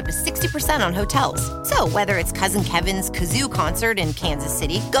and save up to 60% on hotels. So whether it's Cousin Kevin's Kazoo Concert in Kansas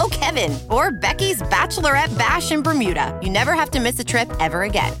City, go Kevin, or Becky's Bachelorette Bash in Bermuda, you never have to miss a trip ever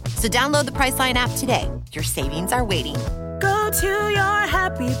again. So download the Priceline app today. Your savings are waiting. Go to your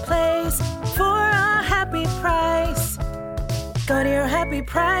happy place for a happy price. Go to your happy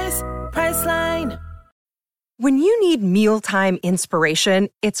price, Priceline. When you need mealtime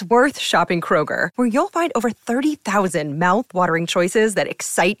inspiration, it's worth shopping Kroger, where you'll find over 30,000 mouth-watering choices that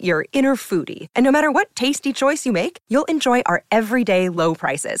excite your inner foodie. And no matter what tasty choice you make, you'll enjoy our everyday low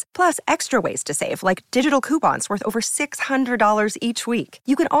prices, plus extra ways to save, like digital coupons worth over $600 each week.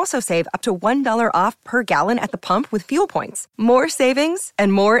 You can also save up to $1 off per gallon at the pump with fuel points. More savings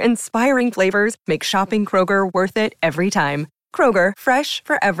and more inspiring flavors make shopping Kroger worth it every time. Kroger, fresh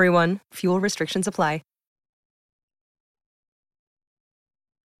for everyone. Fuel restrictions apply.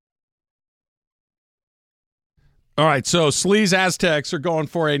 All right, so Slee's Aztecs are going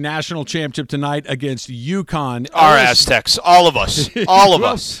for a national championship tonight against UConn. Our Aztecs, all of us, all of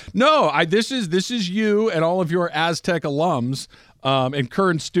us. No, this is you and all of your Aztec alums and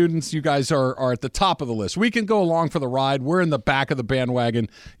current students. You guys are at the top of the list. We can go along for the ride. We're in the back of the bandwagon.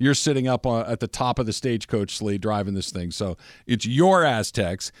 You're sitting up at the top of the stagecoach, Slee, driving this thing. So it's your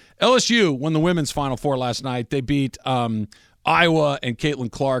Aztecs. LSU won the women's Final Four last night. They beat Iowa and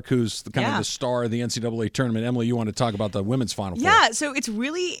Caitlin Clark, who's kind of the star of the NCAA tournament. Emily, you want to talk about the women's Final Four? Yeah, so it's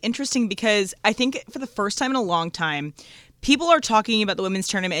really interesting because I think for the first time in a long time, people are talking about the women's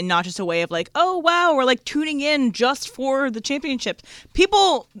tournament and not just a way of like, oh, wow, we're like tuning in just for the championship.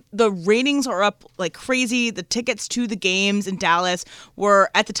 The ratings are up like crazy. The tickets to the games in Dallas were,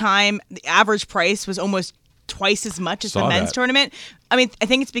 at the time, the average price was almost twice as much as the men's tournament. I mean, I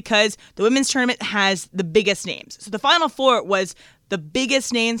think it's because the women's tournament has the biggest names. So the Final Four was the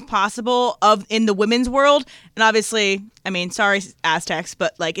biggest names possible in the women's world. And obviously, I mean, sorry, Aztecs,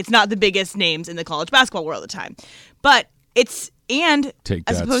 but like it's not the biggest names in the college basketball world at the time. But it's, and Take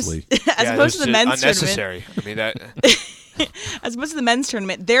as that, opposed Slee. to the men's unnecessary. tournament. I mean, as opposed to the men's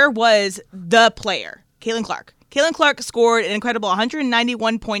tournament, there was the player, Caitlin Clark. Caitlin Clark scored an incredible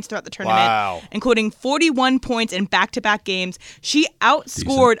 191 points throughout the tournament, including 41 points in back-to-back games. She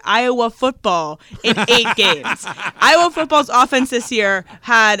outscored Iowa football in 8 games. Iowa football's offense this year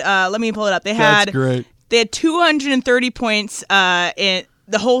had, let me pull it up. They had 230 points in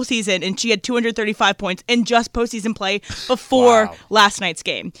the whole season, and she had 235 points in just postseason play before last night's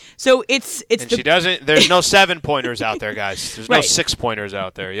game. So she doesn't. There's no 7-pointers out there, guys. There's no 6-pointers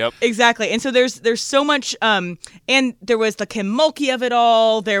out there. Yep. Exactly. And so there's so much. And there was the Kim Mulkey of it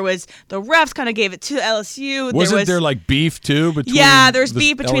all. There was the refs kind of gave it to LSU. Wasn't there like beef too between? Yeah, there's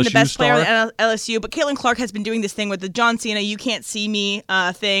beef between LSU the best player star? and LSU. But Caitlin Clark has been doing this thing with the John Cena "you can't see me"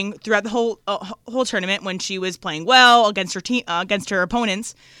 thing throughout the whole tournament when she was playing well against her team, against her opponents.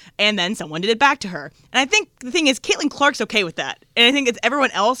 And then someone did it back to her. And I think the thing is, Caitlin Clark's okay with that. And I think it's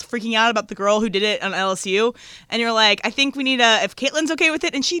everyone else freaking out about the girl who did it on LSU. And you're like, I think we need if Caitlin's okay with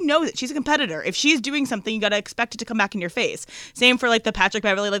it, and she knows it, she's a competitor. If she's doing something, you got to expect it to come back in your face. Same for like the Patrick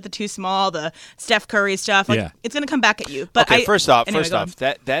Beverly, like the too small, the Steph Curry stuff. Like it's going to come back at you. But first off,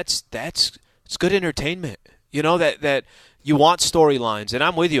 that's it's good entertainment. You know that you want storylines, and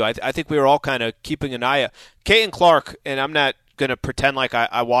I'm with you. I think we were all kind of keeping an eye out. Caitlin Clark, and I'm not going to pretend like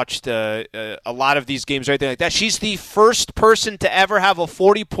I watched a lot of these games or anything like that. She's the first person to ever have a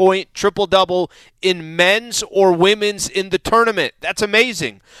 40-point triple-double in men's or women's in the tournament. That's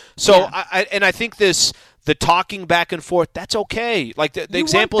amazing. So, I think the talking back and forth, that's okay. Like the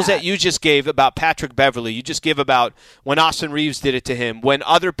examples that you just gave about Patrick Beverly, you just gave about when Austin Reeves did it to him, when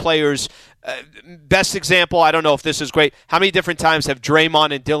other players, best example, I don't know if this is great, how many different times have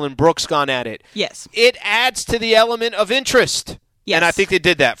Draymond and Dylan Brooks gone at it? Yes. It adds to the element of interest. Yes. And I think they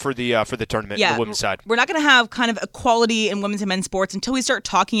did that for the tournament on the women's side. We're not going to have kind of equality in women's and men's sports until we start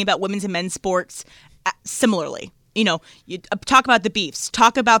talking about women's and men's sports similarly. You know, you talk about the beefs,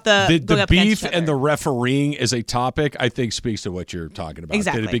 talk about the beef and the refereeing is a topic I think speaks to what you're talking about.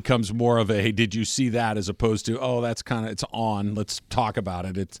 Exactly. That it becomes more of a, hey, did you see that, as opposed to, oh, that's kind of, it's on, let's talk about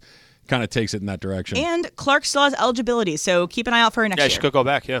it. It's kind of takes it in that direction. And Clark still has eligibility, so keep an eye out for her next year. Yeah, she could go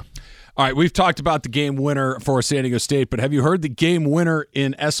back, yeah. All right, we've talked about the game winner for San Diego State, but have you heard the game winner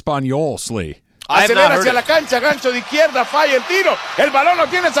in Español, Slee? Acelera hacia la cancha, gancho de izquierda, falla el tiro. El balón lo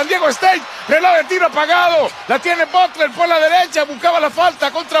tiene San Diego State. Reloj de tiro apagado. La tiene Butler por la derecha. Buscaba la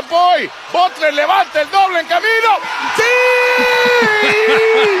falta contra Boy. Butler levanta el doble en camino. ¡Sí!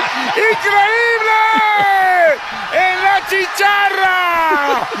 ¡Increíble! ¡En la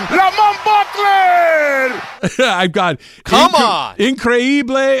chicharra! ¡Lamont Butler! I've got Come on!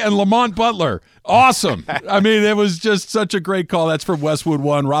 Increíble and Lamont Butler. Awesome. I mean, it was just such a great call. That's from Westwood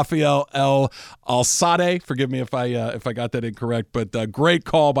One, Rafael El Alzade. Forgive me if I got that incorrect, but great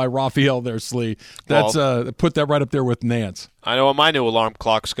call by Rafael there, Slee. That's put that right up there with Nance. I know what my new alarm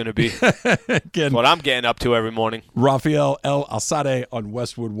clock's going to be. Again, what I'm getting up to every morning. Rafael El Alzade on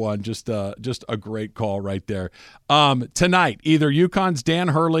Westwood One. Just a great call right there. Tonight, either UConn's Dan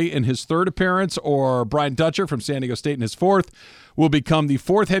Hurley in his 3rd appearance or Brian Dutcher from San Diego State in his 4th will become the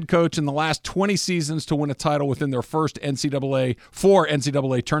 4th head coach in the last 20 seasons to win a title within their first 4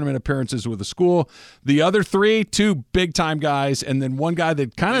 NCAA tournament appearances with the school. The other 3, 2 big-time guys, and then one guy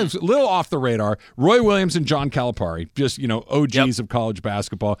that kind of is a little off the radar, Roy Williams and John Calipari, just, OGs of college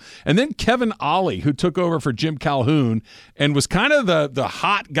basketball. And then Kevin Ollie, who took over for Jim Calhoun and was kind of the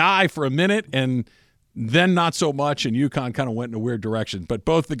hot guy for a minute, and then not so much, and UConn kind of went in a weird direction. But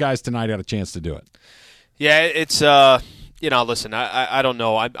both the guys tonight had a chance to do it. Yeah, it's listen, I don't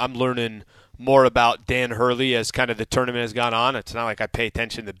know. I'm learning more about Dan Hurley as kind of the tournament has gone on. It's not like I pay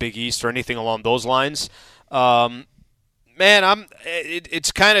attention to the Big East or anything along those lines.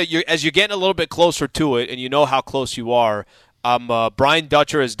 It's kind of, as you're getting a little bit closer to it, and you know how close you are. Brian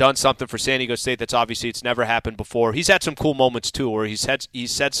Dutcher has done something for San Diego State that's obviously it's never happened before. He's had some cool moments too, where he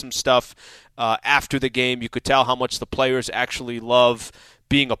said some stuff after the game. You could tell how much the players actually love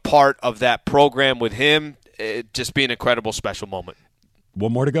being a part of that program with him. It just be an incredible special moment.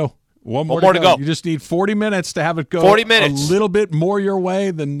 One more to go. One more to go. You just need 40 minutes to have it go 40 minutes. a little bit more your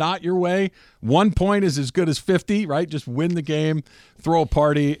way than not your way. 1 point is as good as 50, right? Just win the game, throw a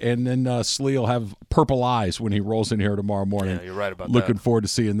party, and then Slee will have purple eyes when he rolls in here tomorrow morning. Yeah, you're right about that. Looking forward to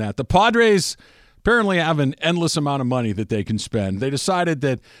seeing that. The Padres apparently have an endless amount of money that they can spend. They decided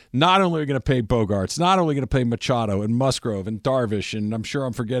that not only are we going to pay Bogarts, not only going to pay Machado and Musgrove and Darvish, and I'm sure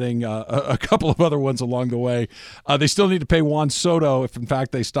I'm forgetting a couple of other ones along the way. They still need to pay Juan Soto if, in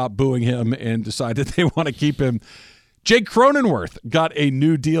fact, they stop booing him and decide that they want to keep him. Jake Cronenworth got a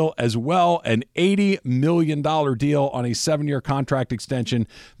new deal as well, an $80 million deal on a 7-year contract extension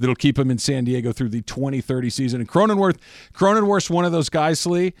that'll keep him in San Diego through the 2030 season. And Cronenworth's one of those guys,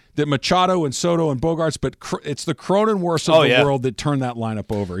 Slee, that Machado and Soto and Bogarts, but it's the Cronenworths of the world that turned that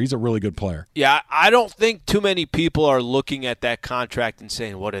lineup over. He's a really good player. Yeah, I don't think too many people are looking at that contract and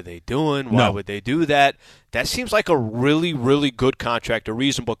saying, what are they doing? Why would they do that? That seems like a really, really good contract, a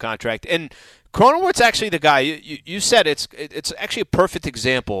reasonable contract. And Cronenworth's actually the guy. You said it's actually a perfect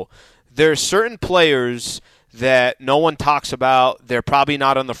example. There are certain players that no one talks about. They're probably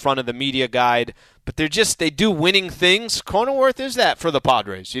not on the front of the media guide, but they do winning things. Cronenworth is that for the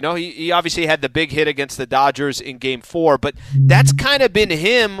Padres. You know, he obviously had the big hit against the Dodgers in Game 4, but that's kind of been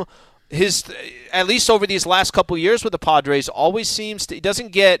him. His, at least over these last couple of years with the Padres, always seems to, he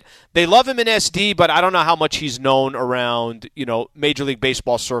doesn't get, they love him in SD, but I don't know how much he's known around, Major League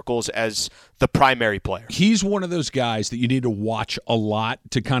Baseball circles as the primary player. He's one of those guys that you need to watch a lot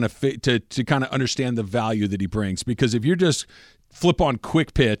to kind of to kind of understand the value that he brings, because if you just flip on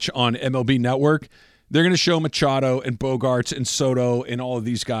Quick Pitch on MLB Network, they're going to show Machado and Bogarts and Soto and all of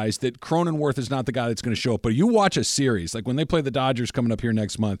these guys, that Cronenworth is not the guy that's going to show up. But you watch a series, like when they play the Dodgers coming up here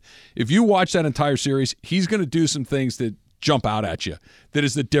next month, if you watch that entire series, he's going to do some things that jump out at you. That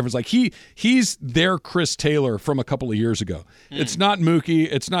is the difference. Like he's their Chris Taylor from a couple of years ago. It's not Mookie.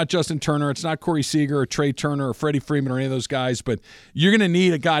 It's not Justin Turner. It's not Corey Seager or Trey Turner or Freddie Freeman or any of those guys. But you're going to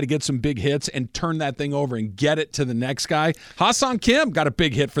need a guy to get some big hits and turn that thing over and get it to the next guy. Ha-Seong Kim got a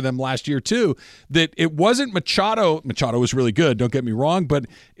big hit for them last year too. That it wasn't Machado. Machado was really good, don't get me wrong, but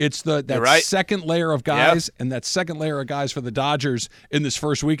it's that second layer of guys, and that second layer of guys for the Dodgers in this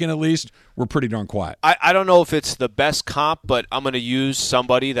first weekend at least were pretty darn quiet. I don't know if it's the best comp, but I'm going to use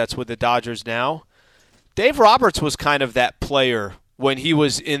somebody that's with the Dodgers now. Dave Roberts was kind of that player when he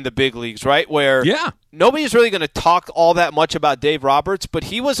was in the big leagues, right? Where nobody's really going to talk all that much about Dave Roberts, but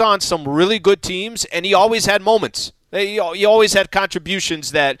he was on some really good teams, and he always had moments. He always had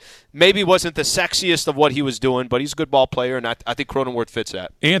contributions that maybe wasn't the sexiest of what he was doing, but he's a good ball player, and I think Cronenworth fits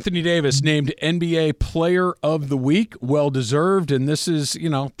that. Anthony Davis named NBA Player of the Week, well-deserved, and this is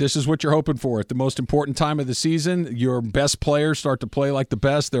what you're hoping for at the most important time of the season. Your best players start to play like the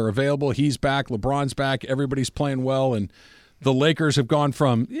best. They're available. He's back. LeBron's back. Everybody's playing well, and the Lakers have gone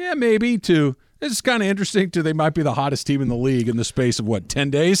from, maybe, to it's kind of interesting to they might be the hottest team in the league in the space of,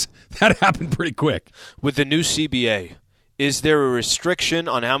 10 days? That happened pretty quick. With the new CBA, is there a restriction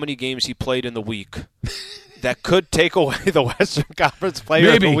on how many games he played in the week that could take away the Western Conference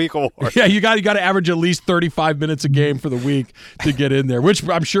Player of the Week award? Yeah, you got to average at least 35 minutes a game for the week to get in there, which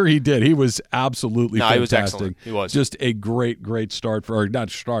I'm sure he did. He was absolutely fantastic. He was excellent. He was. Just a great start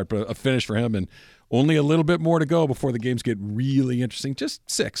not start, but a finish for him, and only a little bit more to go before the games get really interesting. Just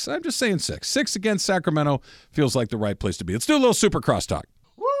 6. I'm just saying 6. 6 against Sacramento feels like the right place to be. Let's do a little Supercross talk.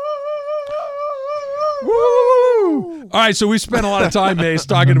 Woo! All right, so we spent a lot of time, Mace,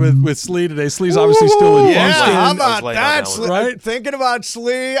 talking with Slee today. Slee's obviously still in Boston. How about that, Slee? Right? Thinking about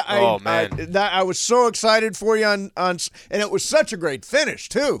Slee, I was so excited for you on, and it was such a great finish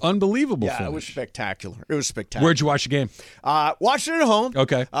too. Unbelievable finish. It was spectacular. Where'd you watch the game? Watched it at home.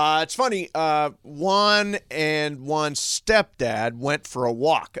 Okay. It's funny. One stepdad went for a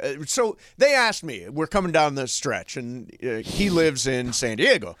walk. So they asked me, we're coming down the stretch, and he lives in San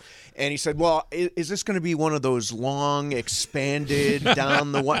Diego. And he said, well, is this going to be one of those long, expanded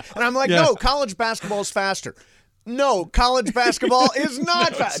down the one? And I'm like, no, college basketball is faster. No, college basketball is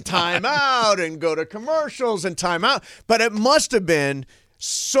not fast. Time out and go to commercials and time out. But it must have been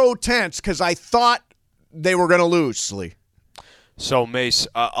so tense because I thought they were going to lose, Slee. So, Mace,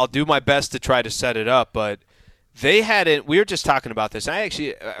 I'll do my best to try to set it up, but they hadn't – we were just talking about this. I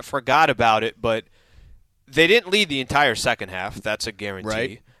actually forgot about it, but they didn't lead the entire second half. That's a guarantee.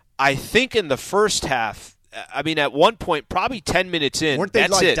 Right. I think in the first half, at one point, probably 10 minutes in, weren't they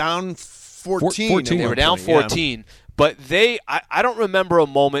that's down 14? They were down 14. Yeah. But I don't remember a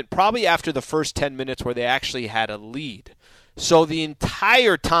moment, probably after the first 10 minutes, where they actually had a lead. So the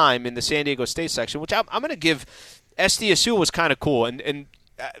entire time in the San Diego State section, which I'm going to give SDSU was kind of cool. And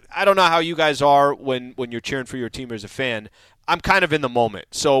I don't know how you guys are when you're cheering for your team as a fan. I'm kind of in the moment.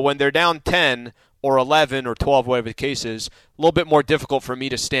 So when they're down 10 or 11 or 12, whatever the case is, a little bit more difficult for me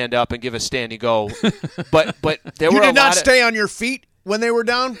to stand up and give a standing go. But there You were did not stay on your feet when they were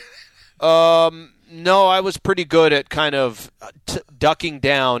down? No, I was pretty good at kind of ducking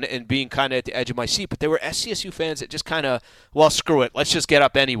down and being kind of at the edge of my seat. But there were SCSU fans that just kind of, well, screw it. Let's just get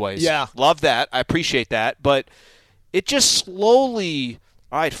up anyways. Yeah. Love that. I appreciate that. But it just slowly,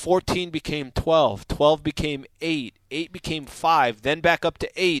 all right, 14 became 12. 12 became 8. 8 became 5. Then back up to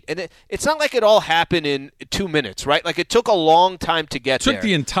 8. And it's not like it all happened in 2 minutes, right? Like it took a long time to get there. Took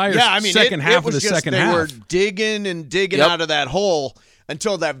the entire second half of the second half. They were digging and digging out of that hole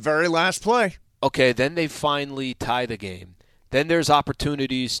until that very last play. Okay, then they finally tie the game. Then there's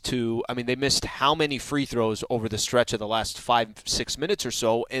opportunities to, I mean, they missed how many free throws over the stretch of the last 5-6 minutes or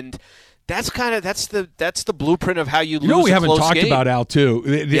so, and that's the blueprint of how you lose. You know what we a haven't close talked game. about, Al, too?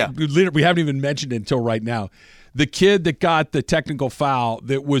 Yeah. We haven't even mentioned it until right now. The kid that got the technical foul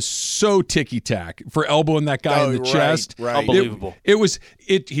that was so ticky-tack for elbowing that guy in the chest. Right. Unbelievable.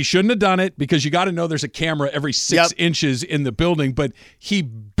 He shouldn't have done it because you got to know there's a camera every 6 inches in the building, but he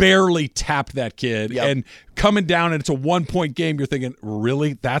barely tapped that kid. And coming down and it's a 1-point game, you're thinking,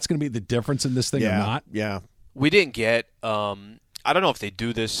 really? That's going to be the difference in this thing or not? Yeah. We didn't get I don't know if they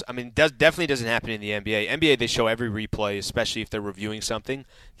do this. I mean, definitely doesn't happen in the NBA. NBA, they show every replay, especially if they're reviewing something.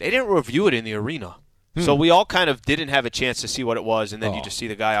 They didn't review it in the arena. So we all kind of didn't have a chance to see what it was, and then you just see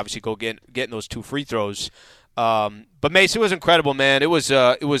the guy obviously go getting those 2 free throws. But Mace, it was incredible, man. It was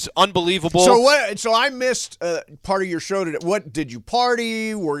unbelievable. So I missed part of your show today. What did you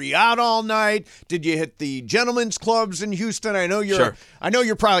party? Were you out all night? Did you hit the gentlemen's clubs in Houston? I know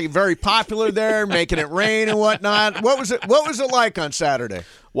you're probably very popular there, making it rain and whatnot. What was it like on Saturday?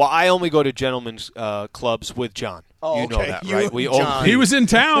 Well, I only go to gentlemen's clubs with John. Oh, you know okay. that, right? He was in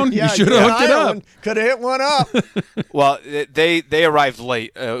town. You should have hooked it up. Could have hit one up. Well, they arrived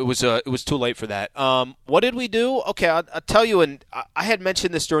late. It was too late for that. What did we do? Okay, I'll tell you. And I had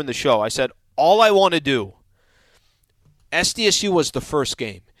mentioned this during the show. I said all I want to do. SDSU was the first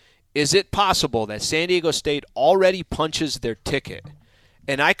game. Is it possible that San Diego State already punches their ticket,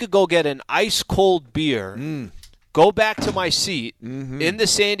 and I could go get an ice cold beer? Go back to my seat in the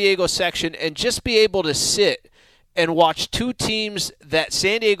San Diego section and just be able to sit and watch 2 teams that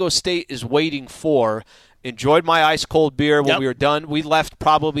San Diego State is waiting for. Enjoyed my ice-cold beer when we were done. We left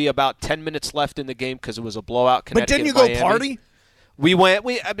probably about 10 minutes left in the game because it was a blowout. But didn't you go party? We went.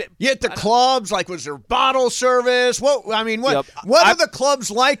 You hit the clubs? Like, was there bottle service? What are the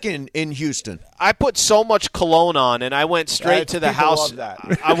clubs like in Houston? I put so much cologne on, and I went straight to the house. Love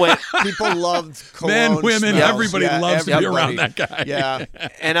that. I went. People love cologne. Men, women, smells. everybody loves to be around that guy. Yeah.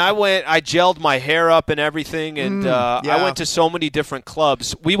 And I went. I gelled my hair up and everything, and I went to so many different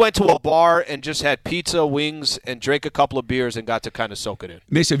clubs. We went to a bar and just had pizza, wings, and drank a couple of beers and got to kind of soak it in.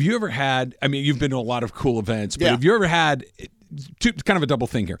 Mace, have you ever had? I mean, you've been to a lot of cool events, but have you ever had? Kind of a double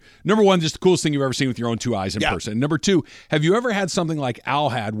thing here. Number one, just the coolest thing you've ever seen with your own 2 eyes in person. Number 2, have you ever had something like Al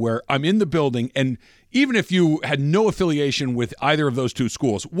had where I'm in the building and even if you had no affiliation with either of those 2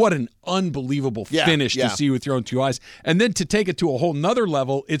 schools, what an unbelievable finish to see with your own 2 eyes. And then to take it to a whole nother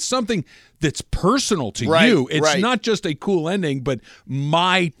level, it's something that's personal to you. It's not just a cool ending, but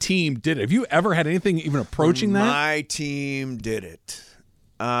my team did it. Have you ever had anything even approaching that? My team did it.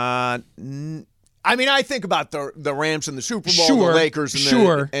 I mean, I think about the Rams in the Super Bowl, the Lakers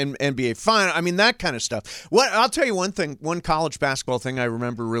and the NBA Final. I mean, that kind of stuff. I'll tell you one thing. One college basketball thing I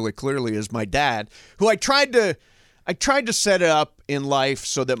remember really clearly is my dad, who I tried to set it up in life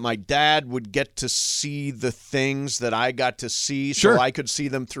so that my dad would get to see the things that I got to see, so I could see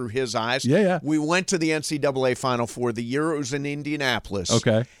them through his eyes. Yeah. We went to the NCAA Final Four the year it was in Indianapolis.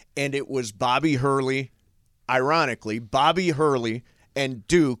 Okay, and it was Bobby Hurley. Ironically, Bobby Hurley and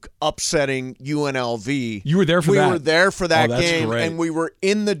Duke upsetting UNLV. You were there for that? We were there for that game, great. and we were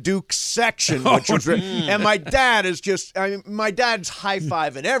in the Duke section, which was and my dad is just, my dad's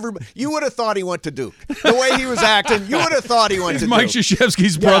high-fiving everybody. You would have thought he went to Duke. The way he was acting, you would have thought he went to Mike Duke.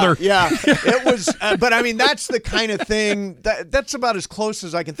 Krzyzewski's brother. Yeah. It was, but I mean, that's the kind of thing, that's about as close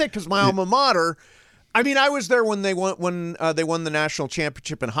as I can think, because my alma mater, I mean, I was there when they won the national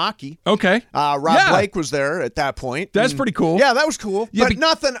championship in hockey. Okay. Rob Blake was there at that point. That's pretty cool. Yeah, that was cool. Yeah, but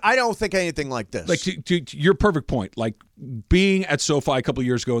nothing, I don't think anything like this. Like, to your perfect point, like being at SoFi a couple of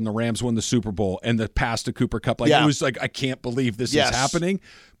years ago and the Rams won the Super Bowl and the pass to Cooper Kupp, it was like, I can't believe this is happening.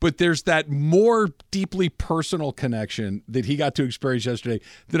 But there's that more deeply personal connection that he got to experience yesterday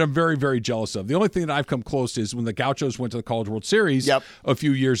that I'm very, very jealous of. The only thing that I've come close is when the Gauchos went to the College World Series a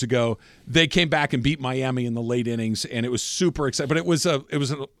few years ago, they came back and beat Miami in the late innings, and it was super exciting. But it was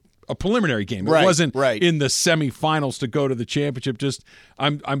a preliminary game. It Right, wasn't right. in the semifinals to go to the championship. Just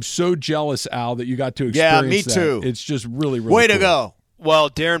I'm so jealous, Al, that you got to Yeah, experience me that. too. It's just really, really Way cool. to go. Well,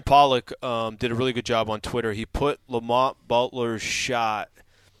 Darren Pollock did a really good job on Twitter. He put Lamont Butler's shot,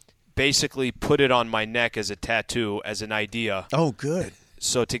 basically put it on my neck as a tattoo, as an idea. Oh, good.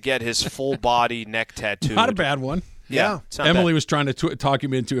 So to get his full body neck tattooed. Not a bad one. Yeah. It's not Emily bad. was trying to talk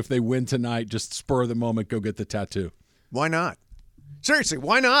him into, if they win tonight, just spur of the moment, go get the tattoo. Why not? Seriously,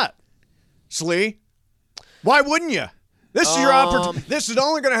 why not? Slee? Why wouldn't you? This is your opportunity. This is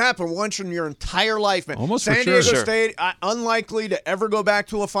only going to happen once in your entire life, man. Almost for San sure. Diego Sure. State, unlikely to ever go back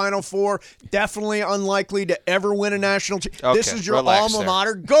to a Final Four. Definitely unlikely to ever win a national championship. This Okay, is your relax alma there.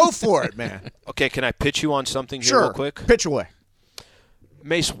 mater. Go for it, man. Okay, can I pitch you on something here Sure. real quick? Pitch away.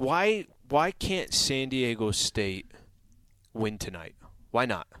 Mace, why can't San Diego State win tonight? Why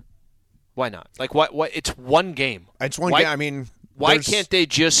not? Why not? Like, why it's one game. It's one Why- game. I mean, Why there's- can't they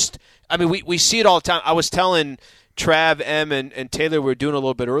just – I mean, we see it all the time. I was telling Trav, M, and Taylor, we were doing a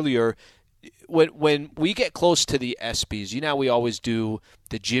little bit earlier, when we get close to the ESPYs, you know how we always do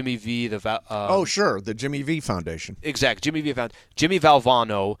the Jimmy V, oh, sure. The Jimmy V Foundation. Exact. Jimmy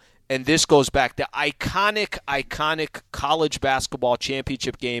Valvano, and this goes back to iconic college basketball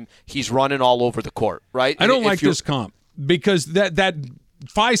championship game he's running all over the court, right? I don't If like you're- this comp because that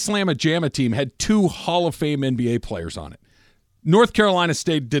Phi Slamma Jamma team had 2 Hall of Fame NBA players on it. North Carolina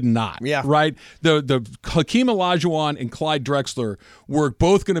State did not. Yeah. Right? The Hakeem Olajuwon and Clyde Drexler were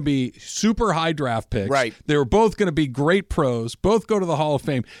both going to be super high draft picks. Right. They were both going to be great pros, both go to the Hall of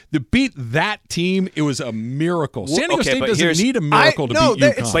Fame. To beat that team, it was a miracle. San Diego okay, State but doesn't here's- need a miracle to beat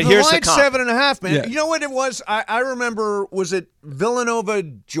UConn. It's But the here's the line's comp. 7.5, man. Yeah. You know what it was? I remember, was it Villanova,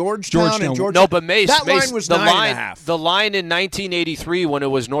 Georgetown, and Georgetown? No, but Mace, that Mace, line was the 9.5. The line in 1983 when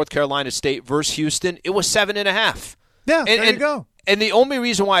it was North Carolina State versus Houston, it was 7.5. Yeah, there you go. And the only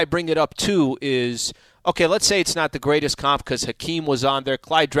reason why I bring it up, too, is, okay, let's say it's not the greatest comp because Hakeem was on there,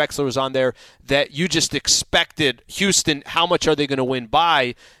 Clyde Drexler was on there, that you just expected Houston, how much are they going to win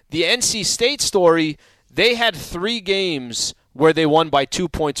by? The NC State story, they had 3 games where they won by 2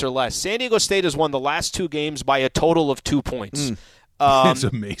 points or less. San Diego State has won the last 2 games by a total of 2 points. It's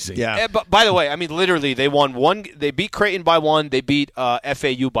amazing. Yeah. But by the way, I mean, literally, they won 1. They beat Creighton by 1. They beat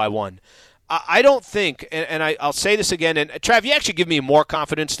FAU by 1. I don't think, and I'll say this again, and Trav, you actually give me more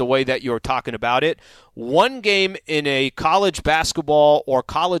confidence the way that you're talking about it. One game in a college basketball or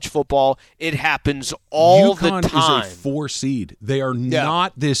college football, it happens all UConn the time. is a 4 seed. They are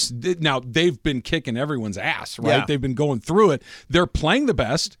not this. Now, they've been kicking everyone's ass, right? Yeah. They've been going through it. They're playing the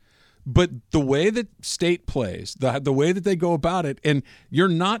best, but the way that State plays, the way that they go about it, and you're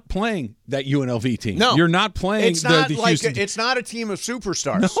not playing that UNLV team. No. You're not playing It's not the like Houston. it's not a team of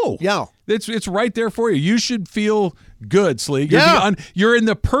superstars. No. Yeah. It's right there for you. You should feel good, Slee. Yeah. You're in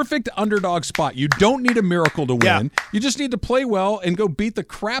the perfect underdog spot. You don't need a miracle to win. Yeah. You just need to play well and go beat the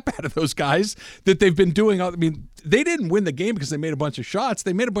crap out of those guys that they've been doing. I mean, they didn't win the game because they made a bunch of shots.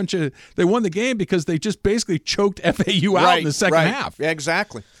 They won the game because they just basically choked FAU out in the second half. Yeah,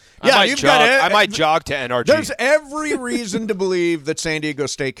 exactly. I Yeah, might you've jog, got I might jog to NRG. There's every reason to believe that San Diego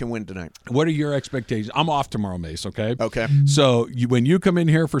State can win tonight. What are your expectations? I'm off tomorrow, Mace, okay? Okay. So when you come in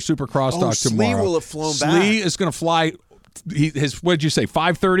here for Super Crosstalk Slee tomorrow, will have flown Slee back. is going to fly. What did you say?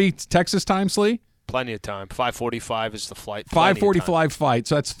 5:30 Texas time, Slee. Plenty of time. 5:45 is the flight. 5:45 flight.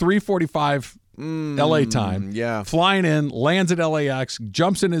 So that's 3:45 LA time. Yeah. Flying in, lands at LAX,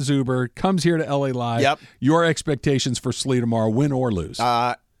 jumps in his Uber, comes here to LA Live. Yep. Your expectations for Slee tomorrow, win or lose?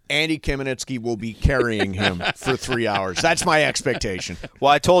 Andy Kamenetsky will be carrying him for 3 hours. That's my expectation. Well,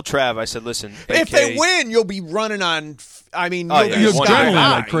 I told Trav, I said, listen, If AK, they win, you'll be running on. I mean, Oh, you'll yeah, be it won't sky adrenaline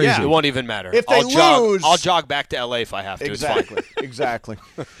high. like crazy. Yeah. it won't even matter. If they I'll lose- I'll jog back to LA if I have to. It's Exactly. fine. Exactly.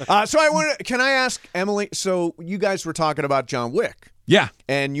 So I want to. Can I ask Emily? So you guys were talking about John Wick, yeah.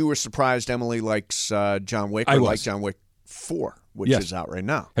 and you were surprised Emily likes John Wick. I or was. like John Wick 4, which Yes. is out right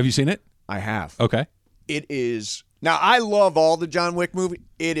now. Have you seen it? I have. Okay. It is. Now, I love all the John Wick movies.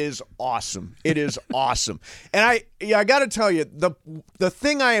 It is awesome. It is awesome. And I got to tell you, the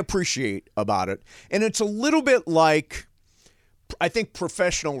thing I appreciate about it, and it's a little bit like, I think,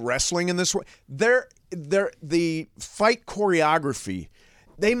 professional wrestling in this way. The fight choreography,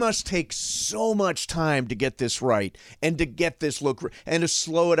 they must take so much time to get this right and to get this look and to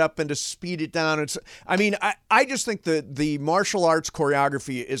slow it up and to speed it down. I just think the martial arts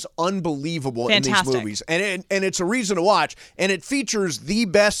choreography is unbelievable in these Fantastic. movies. And it's a reason to watch. And it features the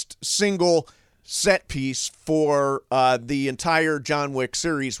best single set piece for the entire John Wick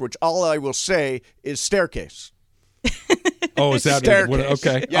series, which all I will say is Staircase. Oh, is that Staircase.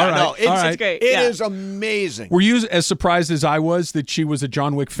 okay? Yeah, all right. no, it's, all right. It's great. It yeah. is amazing. Were you as surprised as I was that she was a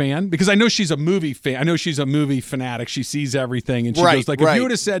John Wick fan? Because I know she's a movie fan. I know she's a movie fanatic. She sees everything, and she goes like, if you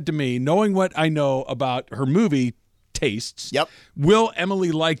would have said to me, knowing what I know about her movie tastes, will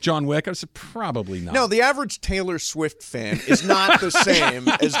Emily like John Wick? I said probably not. No, the average Taylor Swift fan is not the same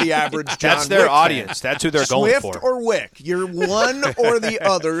as the average John That's their Wick audience. fan. That's who they're going Swift for. or Wick. You're one or the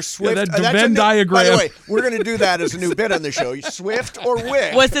other. Swift. Yeah, the that's Venn diagram. By the way, we're going to do that as a new bit on the show. Swift or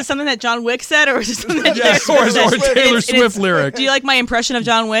Wick. Was this something that John Wick said, or was this something that Yes, Taylor or Swift said? Taylor It's- Swift lyric. Do you like my impression of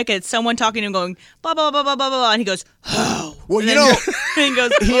John Wick? It's someone talking to him going, blah, blah, blah, blah, blah, blah, and he goes, oh. Well, And you then know, and he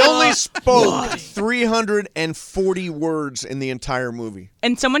goes, he "Oh, only spoke why?" 340 words in the entire movie.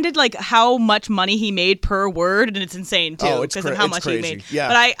 And someone did like how much money he made per word, and it's insane too Oh, it's because of how it's much crazy. he made. Yeah.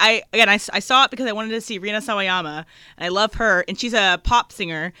 But I saw it because I wanted to see Rina Sawayama, and I love her, and she's a pop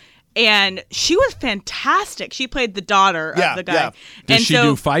singer. And she was fantastic. She played the daughter of the guy. Yeah. Does and she so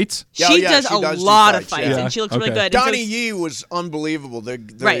do fights? She does a lot of fights, yeah. and she looks really good. And Donnie so Yee was unbelievable. The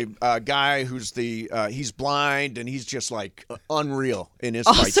Right. Guy who's he's blind and he's just like unreal in his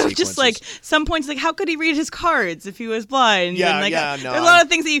fight also, sequences. just like some points, like how could he read his cards if he was blind? Yeah, and like, yeah, no. There's a lot of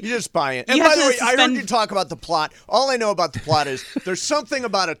things that you just buy it. And you by have the to way, I heard suspend- you talk about the plot. All I know about the plot is there's something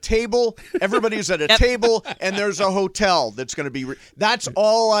about a table. Everybody's at a table, and there's a hotel that's going to be. That's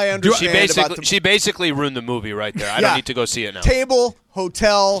all I understand about the She basically ruined the movie right there. I Yeah. don't need to go see it now. table,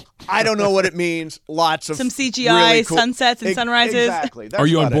 hotel. I don't know what it means. Lots of some CGI, really cool- sunsets and sunrises. Exactly. That's Are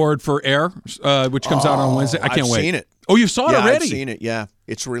you on about it. board for Air, which comes out on Wednesday? I can't I've wait. seen it. Oh, you saw it Yeah, already? I've seen it. Yeah,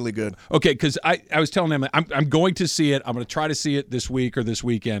 it's really good. Okay, because I was telling them I'm going to see it. I'm going to try to see it this week or this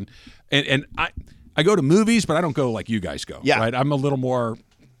weekend. And I go to movies, but I don't go like you guys go. Yeah. Right? I'm a little more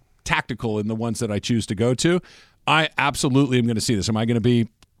tactical in the ones that I choose to go to. I absolutely am going to see this. Am I going to be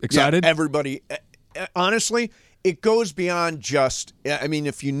excited? Yeah, everybody. Honestly, it goes beyond just. I mean,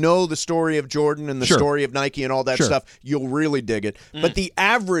 if you know the story of Jordan and the Sure. story of Nike and all that Sure. stuff, you'll really dig it. But the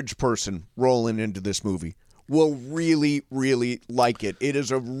average person rolling into this movie will really, really like it. It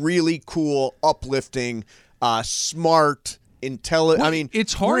is a really cool, uplifting, smart, intelligent. I mean,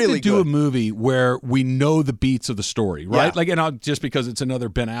 it's hard really to do good. a movie where we know the beats of the story, right? Yeah. Like, and just because it's another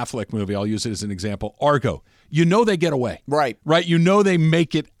Ben Affleck movie, I'll use it as an example. Argo. You know they get away. Right. You know they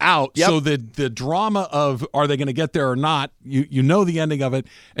make it out. Yep. So the drama of are they going to get there or not, you know the ending of it,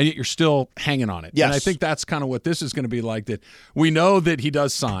 and yet you're still hanging on it. Yes. And I think that's kind of what this is going to be like, that we know that he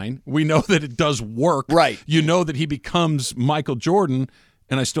does sign. We know that it does work. Right. You know that he becomes Michael Jordan,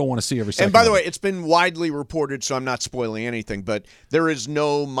 and I still want to see every second And by the of way, it. it's been widely reported, so I'm not spoiling anything, but there is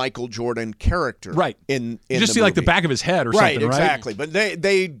no Michael Jordan character Right. in You just the see like the movie. back of his head or Right, something, right? exactly. But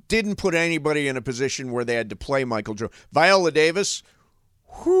they didn't put anybody in a position where they had to play Michael Jordan. Viola Davis,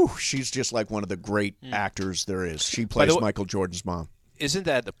 she's just like one of the great actors there is. She plays Michael Jordan's mom. Isn't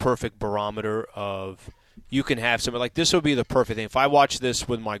that the perfect barometer of you can have something like this? Would be the perfect thing if I watch this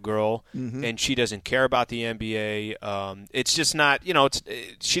with my girl and she doesn't care about the NBA. It's just not,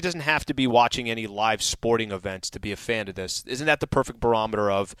 she doesn't have to be watching any live sporting events to be a fan of this. Isn't that the perfect barometer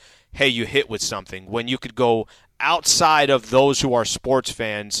of, hey, you hit with something when you could go outside of those who are sports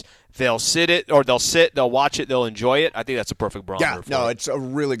fans? They'll they'll watch it, they'll enjoy it. I think that's a perfect barometer. It's a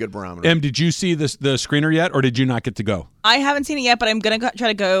really good barometer. Em, did you see the screener yet, or did you not get to go? I haven't seen it yet, but I'm gonna try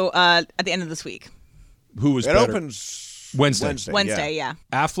to go at the end of this week. Who was It better? opens Wednesday. Wednesday, yeah.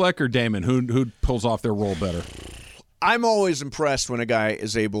 Affleck or Damon? Who pulls off their role better? I'm always impressed when a guy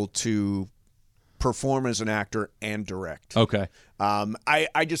is able to perform as an actor and direct. Okay.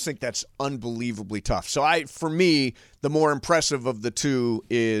 I just think that's unbelievably tough. So for me, the more impressive of the two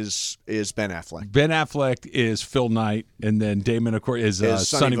is Ben Affleck. Ben Affleck is Phil Knight, and then Damon, of course, is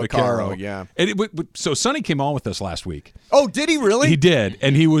Sonny Vaccaro. Yeah. And so Sonny came on with us last week. Oh, did he really? He did,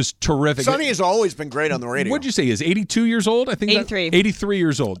 and he was terrific. Sonny has always been great on the radio. What'd you say? He's 82 years old? I think 83. 83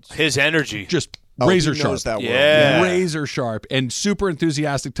 years old. His energy. Just Oh, razor he sharp. knows that world. Yeah. Razor sharp and super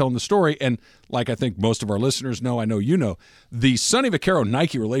enthusiastic telling the story. And like I think most of our listeners know, I know you know, the Sonny Vaccaro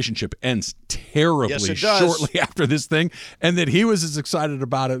Nike relationship ends terribly Yes, it does. shortly after this thing. And that he was as excited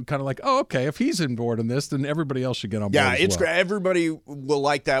about it, kind of like, oh, okay, if he's on board in this, then everybody else should get on board. Yeah, as it's well. great. Everybody will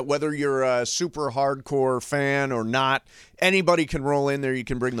like that, whether you're a super hardcore fan or not. Anybody can roll in there. You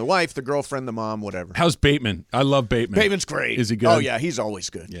can bring the wife, the girlfriend, the mom, whatever. How's Bateman? I love Bateman. Bateman's great. Is he good? Oh, yeah, he's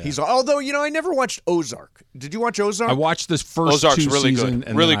always good. Yeah. Although, I never watched Ozark. Did you watch Ozark? I watched this first Ozark's two really season good.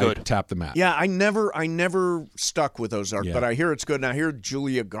 and Really then I good. tapped the mat. Yeah, I never stuck with Ozark, Yeah. but I hear it's good. And I hear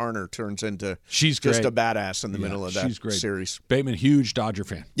Julia Garner turns into She's just great. a badass in the middle of that she's great. series. Bateman, huge Dodger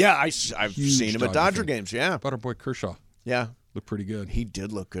fan. Yeah, I've Huge seen him at Dodger Dodger fan. games, yeah. Butterboy Kershaw. Yeah. Looked pretty good. He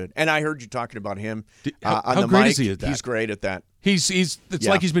did look good. And I heard you talking about him How on the great mic. is he at that? He's great at that. It's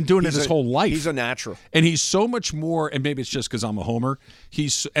like he's been doing it his whole life. He's a natural. And he's so much more, and maybe it's just because I'm a homer.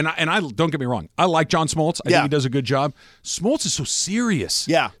 And I don't get me wrong. I like John Smoltz. I think he does a good job. Smoltz is so serious.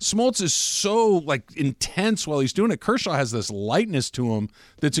 Yeah. Smoltz is so intense while he's doing it. Kershaw has this lightness to him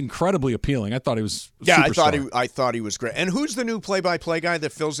that's incredibly appealing. I thought he was a superstar. I thought he was great. And who's the new play-by-play guy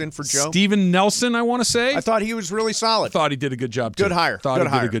that fills in for Joe? Steven Nelson, I want to say. I thought he was really solid. I thought he did a good job too. Good hire. Thought good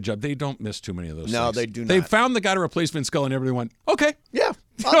he hire. did a good job. They don't miss too many of those. No, things. they do not. They found the guy to replace Vince Scully, and everybody went, okay. Yeah.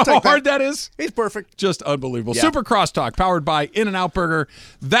 How hard that is? He's perfect. Just unbelievable. Yeah. Super Crosstalk, powered by In-N-Out Burger.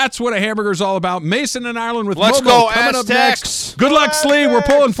 That's what a hamburger's all about. Mason and Ireland with Let's Momo go coming up Aztecs. next. Good luck, Slee. We're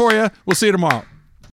pulling for you. We'll see you tomorrow.